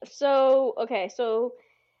 Yeah. So, okay. So,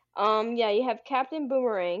 yeah, you have Captain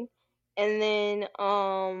Boomerang, and then,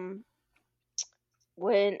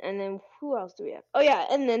 who else do we have? Oh, yeah,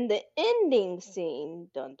 and then the ending scene,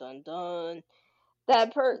 dun dun dun,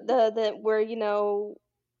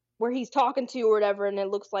 where he's talking to or whatever, and it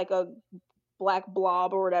looks like a black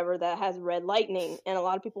blob or whatever that has red lightning, and a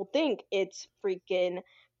lot of people think it's freaking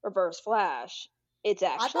Reverse Flash. It's I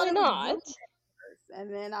thought actually it was not, Zoom first,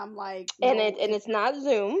 and then I'm like, and no, it's not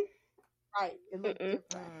Zoom. right. It looks Mm-mm.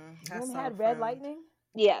 different. That's Zoom so had red fun. lightning.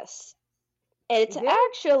 Yes. It's It did?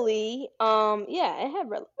 actually, yeah, it had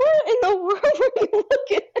red. What in the world were you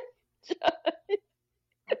looking at?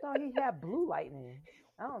 I thought he had blue lightning.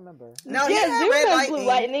 I don't remember. No, he Yeah, had Zoom red has lightning. blue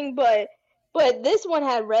lightning, but this one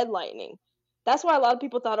had red lightning. That's why a lot of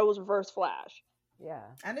people thought it was Reverse Flash. Yeah.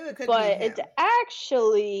 I knew it could But be him. it's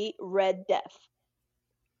actually Red Death.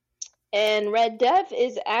 And Red Death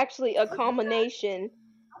is actually a combination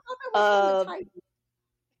I thought that was of. from the Titans.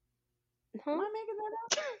 Huh? Am I making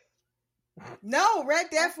that up? No, Red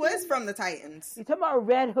Death was from the Titans. You talking about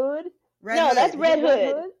Red Hood? Red No, Hood. that's Red Is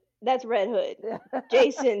it Hood. That's Red Hood.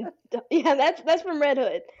 Jason. Yeah, that's from Red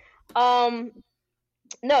Hood.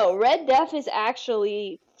 No, Red Death is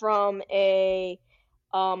actually from a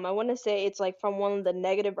I want to say it's like from one of the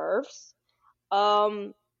negative Earths.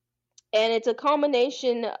 And it's a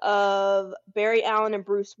combination of Barry Allen and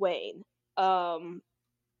Bruce Wayne.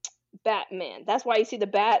 Batman. That's why you see the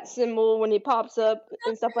bat symbol when he pops up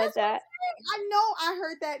and stuff like that. I know I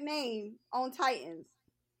heard that name on Titans.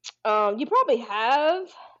 You probably have.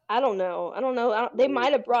 I don't know. They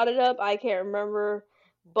might have brought it up. I can't remember.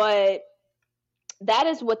 But that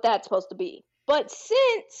is what that's supposed to be. But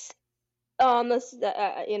since this, I'm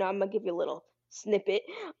gonna give you a little snippet.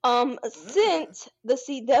 Since the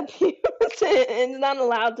CW is not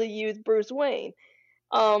allowed to use Bruce Wayne,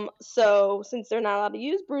 so since they're not allowed to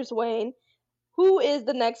use Bruce Wayne, who is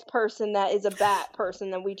the next person that is a bat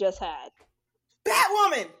person that we just had?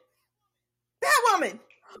 Batwoman.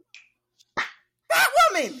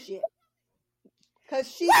 Shit. Cause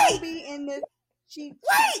she Wait! will be in this. Wait!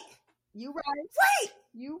 You right. Wait!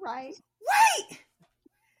 You right. Wait!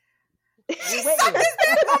 She sucked this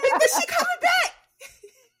Batwoman, but she coming back!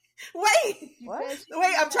 Wait! What?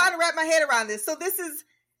 Wait, I'm trying to wrap my head around this. So this is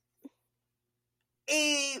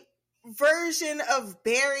a version of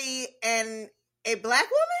Barry and a black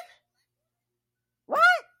woman?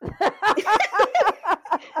 What?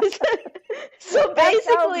 So That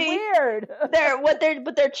sounds basically, weird.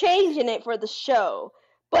 they're changing it for the show.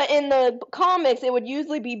 But in the comics, it would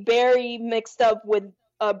usually be Barry mixed up with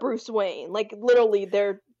Bruce Wayne. Like literally,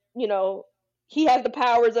 they're he has the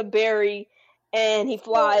powers of Barry, and he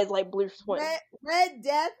flies like Bruce Wayne. Red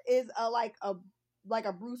Death is like a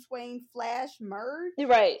Bruce Wayne Flash merge.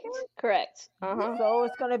 Right, correct. So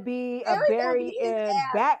it's gonna be a Barry Barry gonna be his and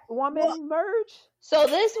ass. Batwoman merge. So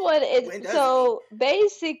this one When is does so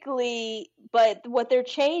basically, but what they're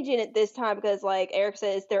changing it this time because, like Eric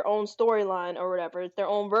said, it's their own storyline or whatever. It's their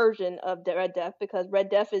own version of Red Death because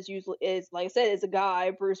Red Death is like I said, is a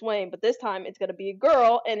guy, Bruce Wayne, but this time it's gonna be a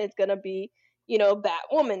girl and it's gonna be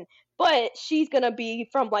Batwoman, but she's gonna be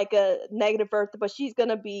from like a negative Earth, but she's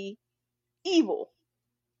gonna be evil.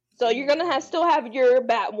 So you're gonna still have your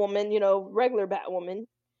Batwoman, regular Batwoman,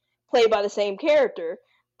 played by the same character.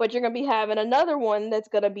 But you're going to be having another one that's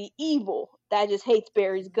going to be evil, that just hates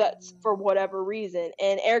Barry's guts for whatever reason.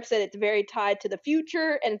 And Eric said it's very tied to the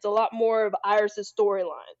future, and it's a lot more of Iris's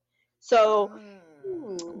storyline. So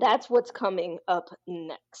that's what's coming up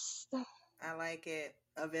next. I like it.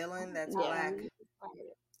 A villain that's Yeah. black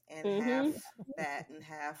and half bat and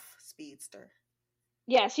half speedster.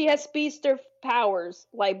 Yeah, she has speedster powers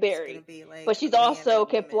like It's Barry, gonna be like but she's a man also and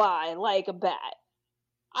can woman. fly like a bat.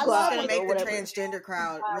 I It's love gonna when make the whatever. transgender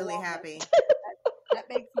crowd really happy. that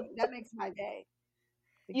makes my day.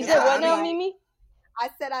 You Because said what I now, mean- Mimi? I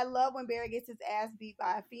said I love when Barry gets his ass beat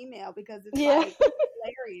by a female because it's Yeah. like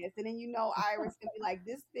hilarious, and then Iris gonna be like,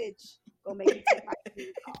 "This bitch gonna make me take my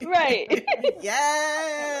shoes off." Right.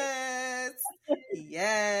 Yes.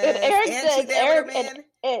 Yes. And Eric and says she's there with a Eric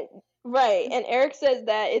man. and Eric says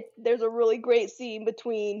that there's a really great scene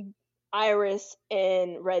between Iris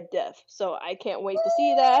and Red Death. So I can't wait to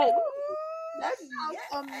see that. That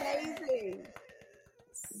sounds amazing.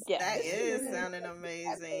 Yeah. That is sounding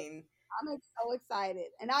amazing. I'm so excited,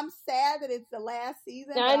 and I'm sad that it's the last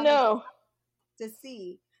season. but I I'm know. excited to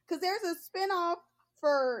see because there's a spinoff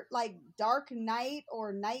for like Dark Knight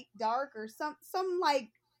or Night Dark or some like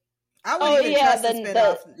I wouldn't even yeah, trust the the-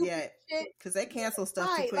 spinoff yet shit. because they cancel stuff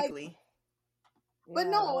too Right, like- quickly. But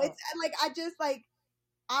Yeah, no, well, it's like I just like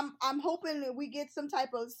I'm hoping that we get some type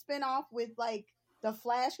of spinoff with like the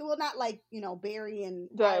Flash. Well, not like Barry and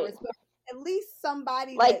Right. Iris, but at least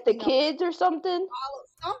somebody Like that, the kids or something. follow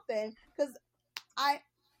something because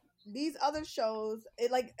these other shows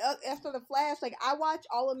after the Flash, like I watch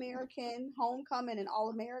All American, Homecoming, and All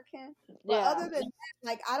American. But Yeah. other than that,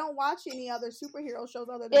 like I don't watch any other superhero shows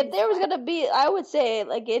other than If there was Flash. gonna be, I would say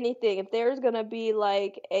like anything. If there's gonna be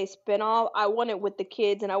like a spinoff, I want it with the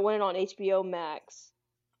kids, and I want it on HBO Max.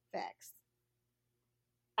 Facts.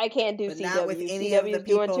 I can't do But CW. not with any of the CW's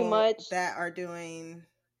doing too people much. that are doing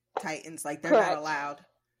Titans. Like they're Correct. not allowed.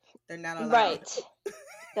 They're not allowed. Right.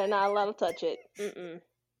 They're not allowed to touch it. Mm-mm.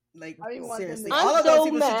 Like I didn't want them seriously, to- all I'm of those so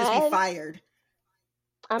people should just be mad. fired.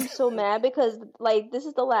 I'm so mad because like this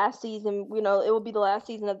is the last season. It will be the last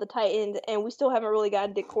season of the Titans, and we still haven't really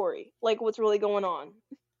gotten Dick Corey. Like, what's really going on?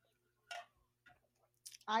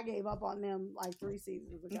 I gave up on them like 3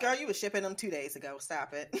 seasons ago. Girl, you were shipping them 2 days ago.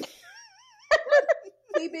 Stop it.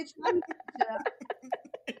 See, bitch,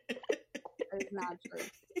 it's not true.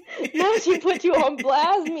 Now she put you on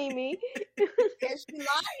blast, Mimi. Yeah, she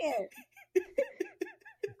lying.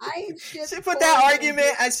 I ain't shit. She put that argument.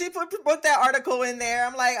 She put that article in there.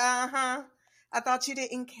 I'm like, I thought you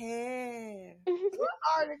didn't care. What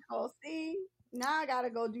article? See, Now I gotta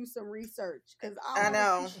go do some research because I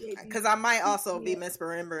know, because I might also be Yeah.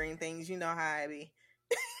 misremembering things. You know how I be.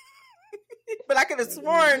 But I could have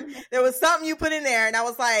sworn there was something you put in there, and I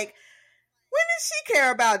was like, when did she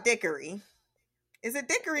care about Dickory? Is it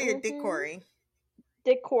Dickory or Dickory?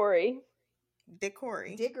 Dickory.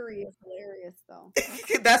 Dickory. Dickory is hilarious though.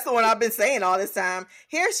 That's the one I've been saying all this time.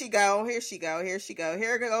 Here she go. Here she go. Here she go.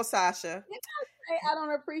 Here goes Sasha. I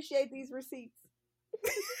don't appreciate these receipts.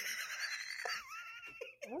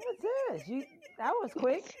 What was this? That was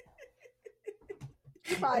quick.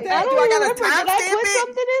 Probably- I got a Did I timestamp put it?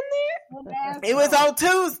 something in there? It was on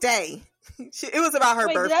Tuesday. It was about her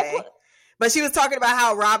Wait, did I birthday. put- But she was talking about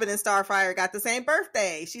how Robin and Starfire got the same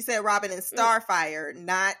birthday. She said Robin and Starfire,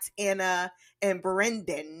 not Anna and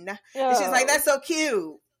Brendan. And she's like, that's so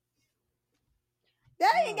cute.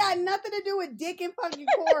 That ain't got nothing to do with Dick and fucking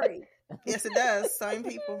Corey. Yes, it does. Same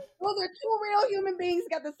people. Those are two real human beings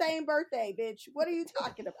got the same birthday, bitch. What are you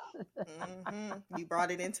talking about? You brought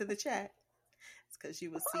it into the chat. It's because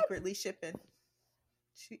you was secretly shipping.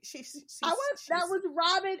 That was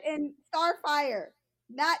Robin and Starfire,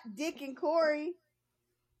 not Dick and Corey.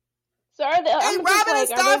 Sorry, Hey, I'm just Robin like,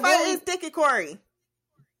 and are they Starfire really- is Dick and Corey.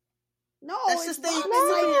 No, That's it's just the- Robin,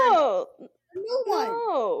 No, like, the new one.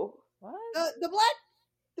 no. What?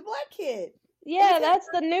 The black kid. Yeah, that's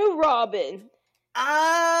the new Robin.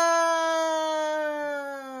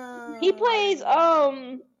 He plays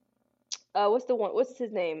what's the one? What's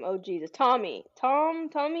his name? Oh Jesus, Tommy.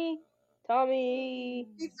 Tommy.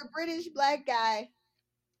 He's a British black guy.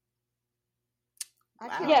 I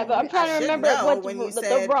can't Yeah, but I'm I trying to should remember know what when you the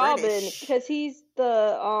said Robin, British. because he's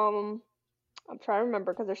the I'm trying to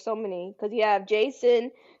remember because there's so many. Because you have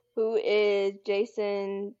Jason, who is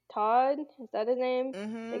Jason Todd. Is that his name?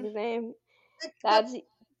 Mm-hmm. Take his name. The That's gay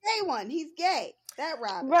one. He's gay. That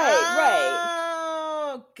Robin. right.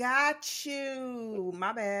 Oh, got you.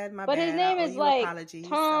 My bad. But his name is like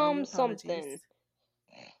Tom something.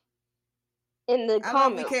 In the I love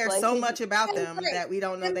comics, we care like, so his- much about Tim them Drake. that we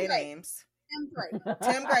don't know Tim their Drake. names. Tim Drake.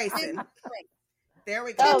 Tim Grayson. Tim Drake. There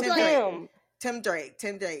we go. Oh, Tim Drake. him. Tim Drake.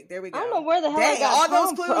 Tim Drake. There we go. I don't know where the hell I Dang, got all those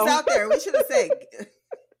Tom clues from. out there. We should have said.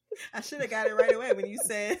 I should have got it right away when you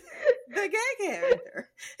said the gay character.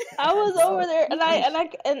 I was over there, and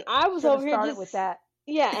I was Should've over here started just with that.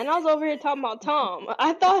 yeah, and I was over here talking about Tom.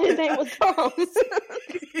 I thought his name was Tom.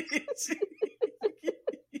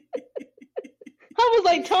 I was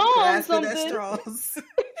like Tom Grasping at something. straws.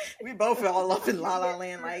 We both all up in La La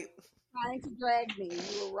Land like, Trying to drag me.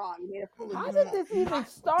 You were wrong. You made a fool How of did yourself. this even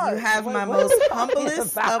start? you have What- my what are most we talking humblest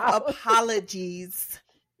of about? apologies,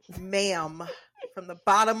 ma'am, from the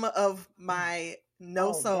bottom of my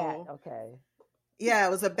Oh, soul. that, okay. Yeah,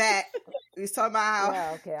 it was a bat. We was talking about how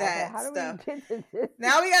Yeah, okay. that How do stuff. we get to this?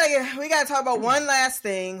 Now we gotta talk about one last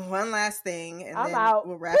thing, and I'm then out.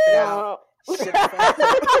 we'll wrap it out. No. Shit,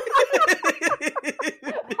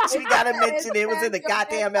 we gotta mention it was in the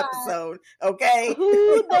goddamn episode, okay?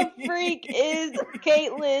 Who the freak is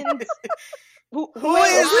Caitlyn's? Who whoever-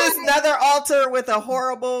 is this another altar with a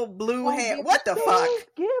horrible blue Don't hair? give What the a fuck?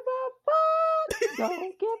 Don't give a fuck.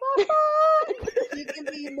 Don't give a fuck. You can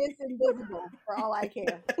be Miss Invisible for all I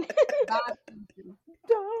care. God,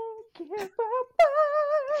 Don't give a fuck.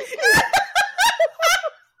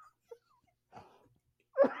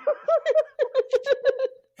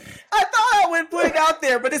 I thought I would put it out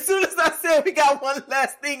there, but as soon as I said we got one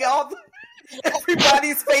last thing,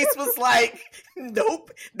 everybody's face was like,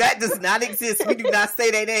 "Nope, that does not exist. We do not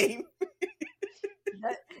say their name."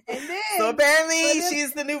 and then So apparently, but if-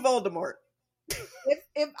 she's the new Voldemort.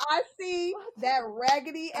 if I see that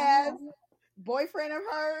raggedy ass boyfriend of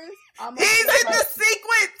hers, I'm He's in the like,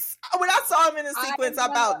 sequence. When I saw him in the I sequence, I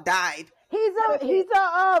know. about died. He's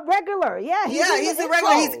a regular. Yeah, Yeah, in he's the a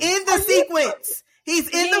regular. He's intro. in the sequence. He's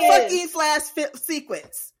in He the is. fucking Flash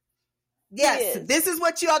sequence. Yes, is. this is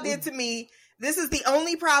what y'all did to me. This is the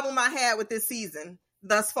only problem I had with this season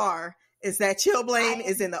thus far. Is that Chillblaine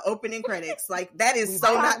is in the opening credits? Like that is We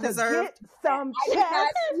so got not to deserved. get some I did not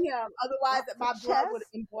chest. see him. Otherwise, my blood Chest. would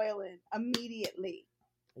have been boiling immediately.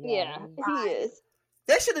 Yeah, he is.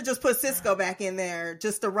 They should have just put Cisco back in there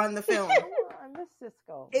just to run the film. I miss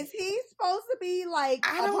Cisco. Is he supposed to be like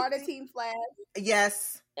I a don't part of think- Team Flash?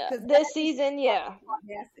 Yes, Yeah, 'Cause this that- season, yeah.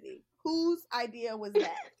 Audacity. Whose idea was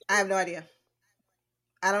that? I have no idea.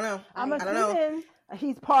 I don't know. I'm I don't know. assuming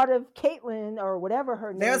he's part of Caitlyn or whatever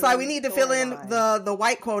her name. They was like, we need to fill in storyline. the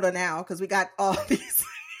white quota now because we got all these.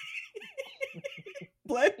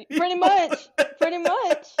 Black people. Pretty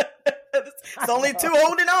much. It's only two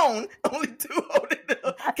holding on. Only two holding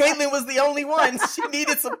on. Caitlyn was the only one. She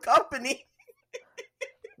needed some company.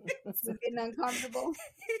 It's getting uncomfortable.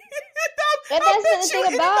 And I that's bet the you thing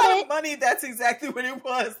any about amount it. of money, that's exactly what it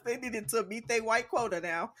was. They needed to meet their white quota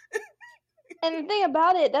now. And the thing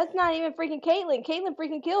about it, that's not even freaking Caitlyn. Caitlyn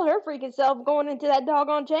freaking killed her freaking self going into that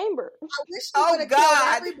doggone chamber. I wish she Oh, would have killed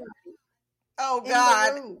God. everybody Oh, in the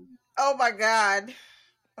God. room. Oh, my God.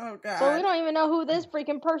 Oh, God. So we don't even know who this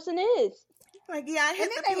freaking person is. Like, yeah, I And hit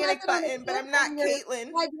then the they panic left it on the button, but I'm not cliffhanger,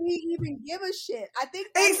 Caitlyn. like we even give a shit. I think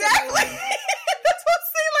that's Exactly. what That's what I'm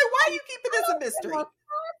saying. Like, why are you keeping this a they mystery?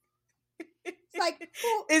 It's like,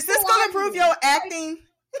 Is this who going are to prove you? your acting?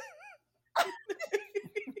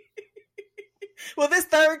 Will this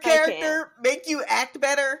third character make you act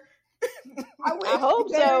better? I hope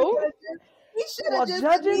so. We should Well, have just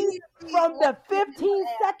judging immediately from the left him in 15 the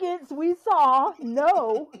seconds we saw,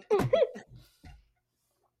 no.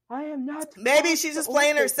 I am not. Maybe she's just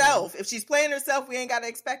playing autism. herself. If she's playing herself, we ain't got to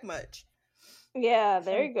expect much. Yeah,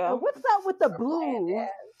 there you And go. what's up with the blue?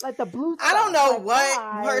 Like the blue I don't stuff, know like, what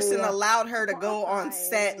why? person allowed her to go on Why?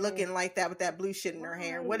 set looking like that with that blue shit in her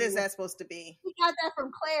hair. What is Why? that supposed to be? We got that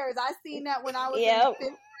from Claire's. I seen that when I was Yep. in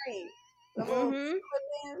fifth grade. The little Mhm.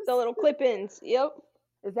 clip-ins. The little clip-ins. Yep.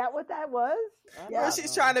 Is that what that was? I Yeah. Or don't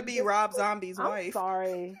she's know. trying to be Rob Zombie's I'm wife.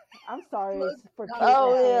 sorry. I'm sorry Look, for no. kids Oh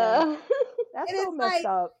like that. yeah. That's And so it's messed like-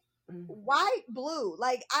 up. White, blue.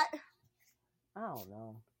 Like, I don't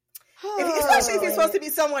know. Especially if you're supposed to be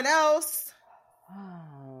someone else.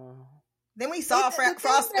 Then we saw It's- the thing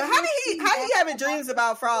Frost. that How makes he me mad having about dreams this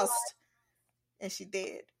about is Frost? And she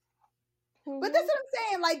did. But that's what I'm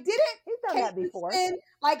saying. Like, didn't He's done that Caitlyn before. spend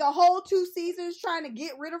like a whole 2 seasons trying to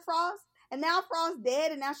get rid of Frost? And now Frost's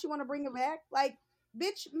dead and now she want to bring him back? Like,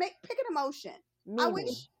 bitch, pick an emotion. I Maybe.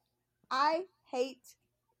 wish. I hate.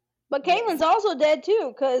 But Caitlyn's also dead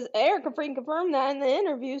too, because Erica freaking confirmed that in the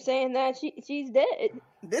interview, saying that she's dead.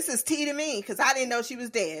 This is tea to me because I didn't know she was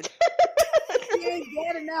dead. She ain't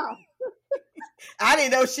dead enough. I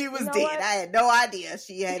didn't know she was You know dead. what? I had no idea.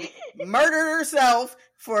 She had murdered herself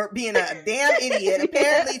for being a damn idiot.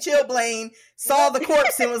 Apparently, Chillblaine saw the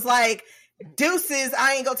corpse and was like, deuces,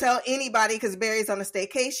 I ain't gonna tell anybody because Barry's on a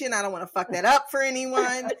staycation. I don't want to fuck that up for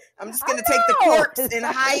anyone. I'm just gonna I take the know. corpse and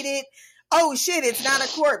hide it. Oh shit, it's not a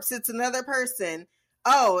corpse. It's another person.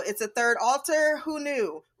 Oh, it's a third altar? Who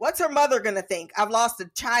knew? What's her mother gonna think? I've lost a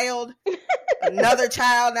child, another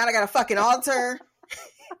child, now I got a fucking altar.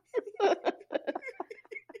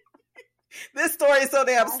 This story is so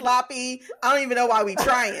damn sloppy. I don't even know why we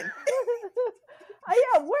trying.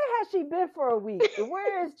 Oh, yeah, where has she been for a week?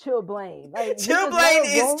 Where is Chillblaine? Like, you just let Chillblaine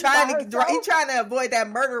her roam is trying by to herself? trying to avoid that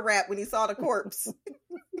murder rap when he saw the corpse.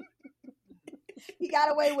 He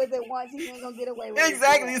got away with it once. He ain't gonna get away with it.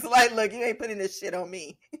 Exactly. again. He's like, look, you ain't putting this shit on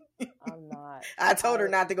me. I'm not. I told her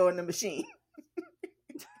not to go in the machine.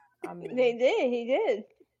 I mean, He did.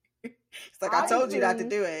 It's like I told you not to Obviously-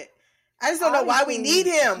 do it. I just don't know why we need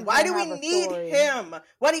obviously, him. she's Why do gonna we have a need story. him?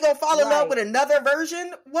 What, he gonna fall in love Right. with another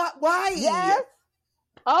version? What? Why? yes.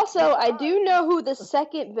 Also, I do know who the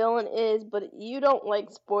second villain is, but you don't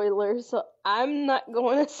like spoilers, so I'm not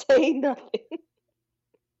going to say nothing.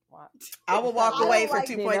 What? I will walk I away don't for like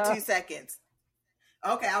 2.2 Tina. seconds.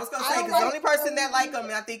 Okay, I was gonna I say don't because the like only person that like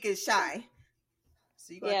spoilers. him, I think, is Shy.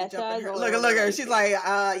 So you got Yeah, to jump in Shy's her. the Look one at I her. like. She's like,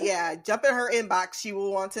 yeah, jump in her inbox. She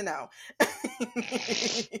will want to know.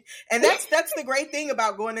 And that's the great thing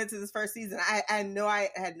about going into this first season. I know I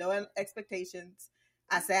had no expectations.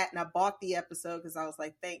 I sat and I bought the episode because I was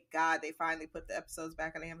like, thank God they finally put the episodes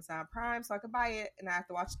back on Amazon Prime so I could buy it and I have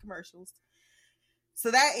to watch the commercials.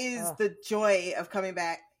 So that is Ugh. the joy of coming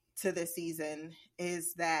back to this season,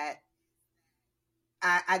 is that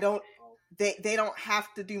I don't they don't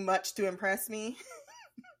have to do much to impress me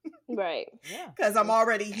Right. Yeah. because I'm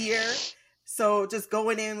already here. So just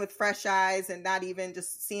going in with fresh eyes and not even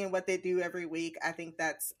just seeing what they do every week, I think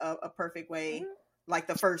that's a perfect way, like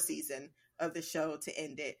the first season of the show, to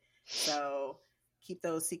end it. So keep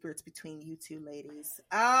those secrets between you two ladies.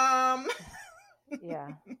 Yeah.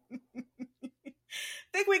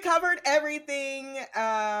 I think we covered everything.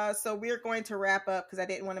 So we're going to wrap up because I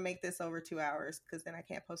didn't want to make this over 2 hours because then I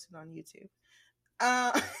can't post it on YouTube.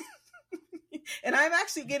 And I'm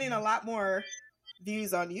actually getting a lot more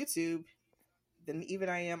views on YouTube than even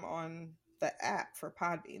I am on the app for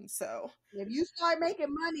Podbean. So If you start making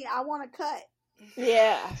money, I want to cut.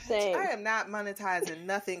 Yeah, same. I am not monetizing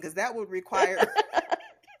nothing because that would require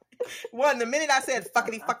one. The minute I said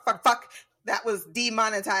fuckity fuck, that was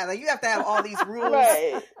demonetized. Like, you have to have all these rules,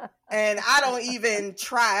 Right. and I don't even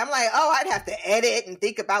try. I'm like, oh, I'd have to edit and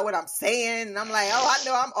think about what I'm saying, and I'm like, oh, I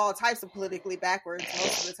know I'm all types of politically backwards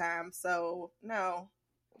most of the time. So no,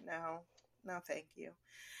 thank you.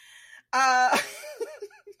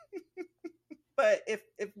 But if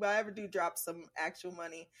I ever do drop some actual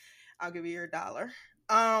money, I'll give you your $1.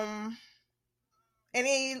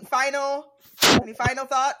 Any final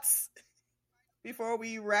thoughts before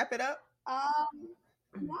we wrap it up?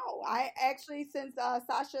 No, I actually, since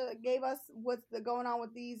Sasha gave us what's going on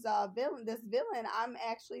with this villain, I'm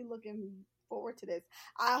actually looking forward to this.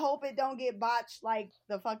 I hope it don't get botched like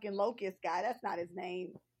the fucking Locust guy. That's not his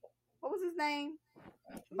name. What was his name?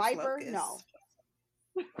 Viper? Locust. No.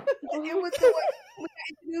 It was the one we got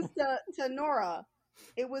introduced to Nora.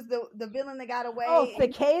 It was the villain that got away. Oh,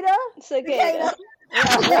 Cicada? Cicada.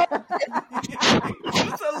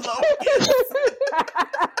 It's a locust.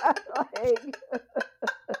 Like,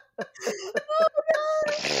 Oh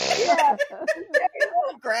god! yeah.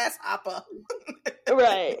 Grasshopper.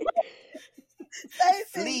 Right. Same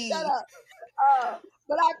Flea. thing. Shut up.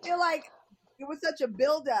 But I feel like it was such a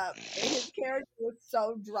build up, and his character was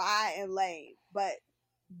so dry and lame. But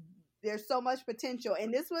there's so much potential,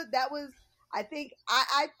 and I think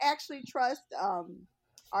I actually trust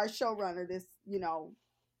our showrunner.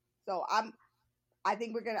 So I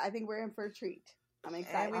think we're in for a treat. I'm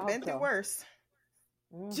excited. And we've I been hope through so. worse.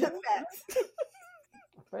 Mhm. Just that.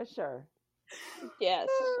 For sure. Yes.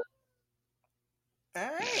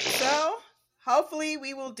 All right. So hopefully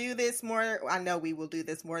we will do this more. I know we will do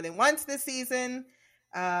this more than once this season.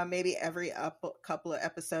 Maybe every couple of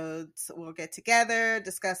episodes we'll get together,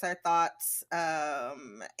 discuss our thoughts.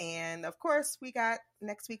 And of course, we got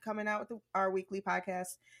next week coming out with our weekly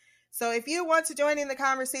podcast. So if you want to join in the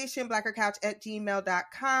conversation,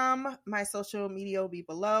 blackercouch@gmail.com. My social media will be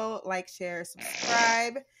below. Like, share,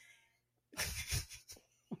 subscribe.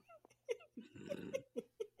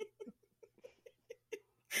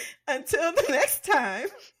 Until the next time,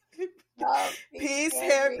 peace,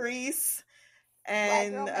 hair grease,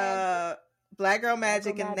 and Black Girl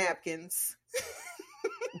Magic and napkins.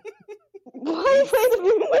 Why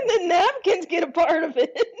when the napkins get a part of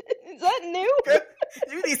it? Is that new?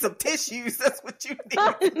 You need some tissues. That's what you need.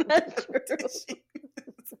 That's true. Tissues.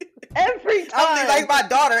 Every time. I'm like my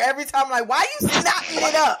daughter. Every time, I'm like, why you snapping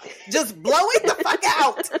it up? Just blow it the fuck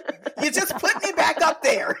out. You're just putting it back up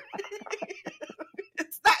there.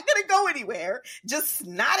 It's not gonna go anywhere. Just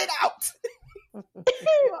snot it out. Why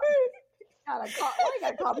you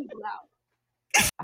gotta call people out?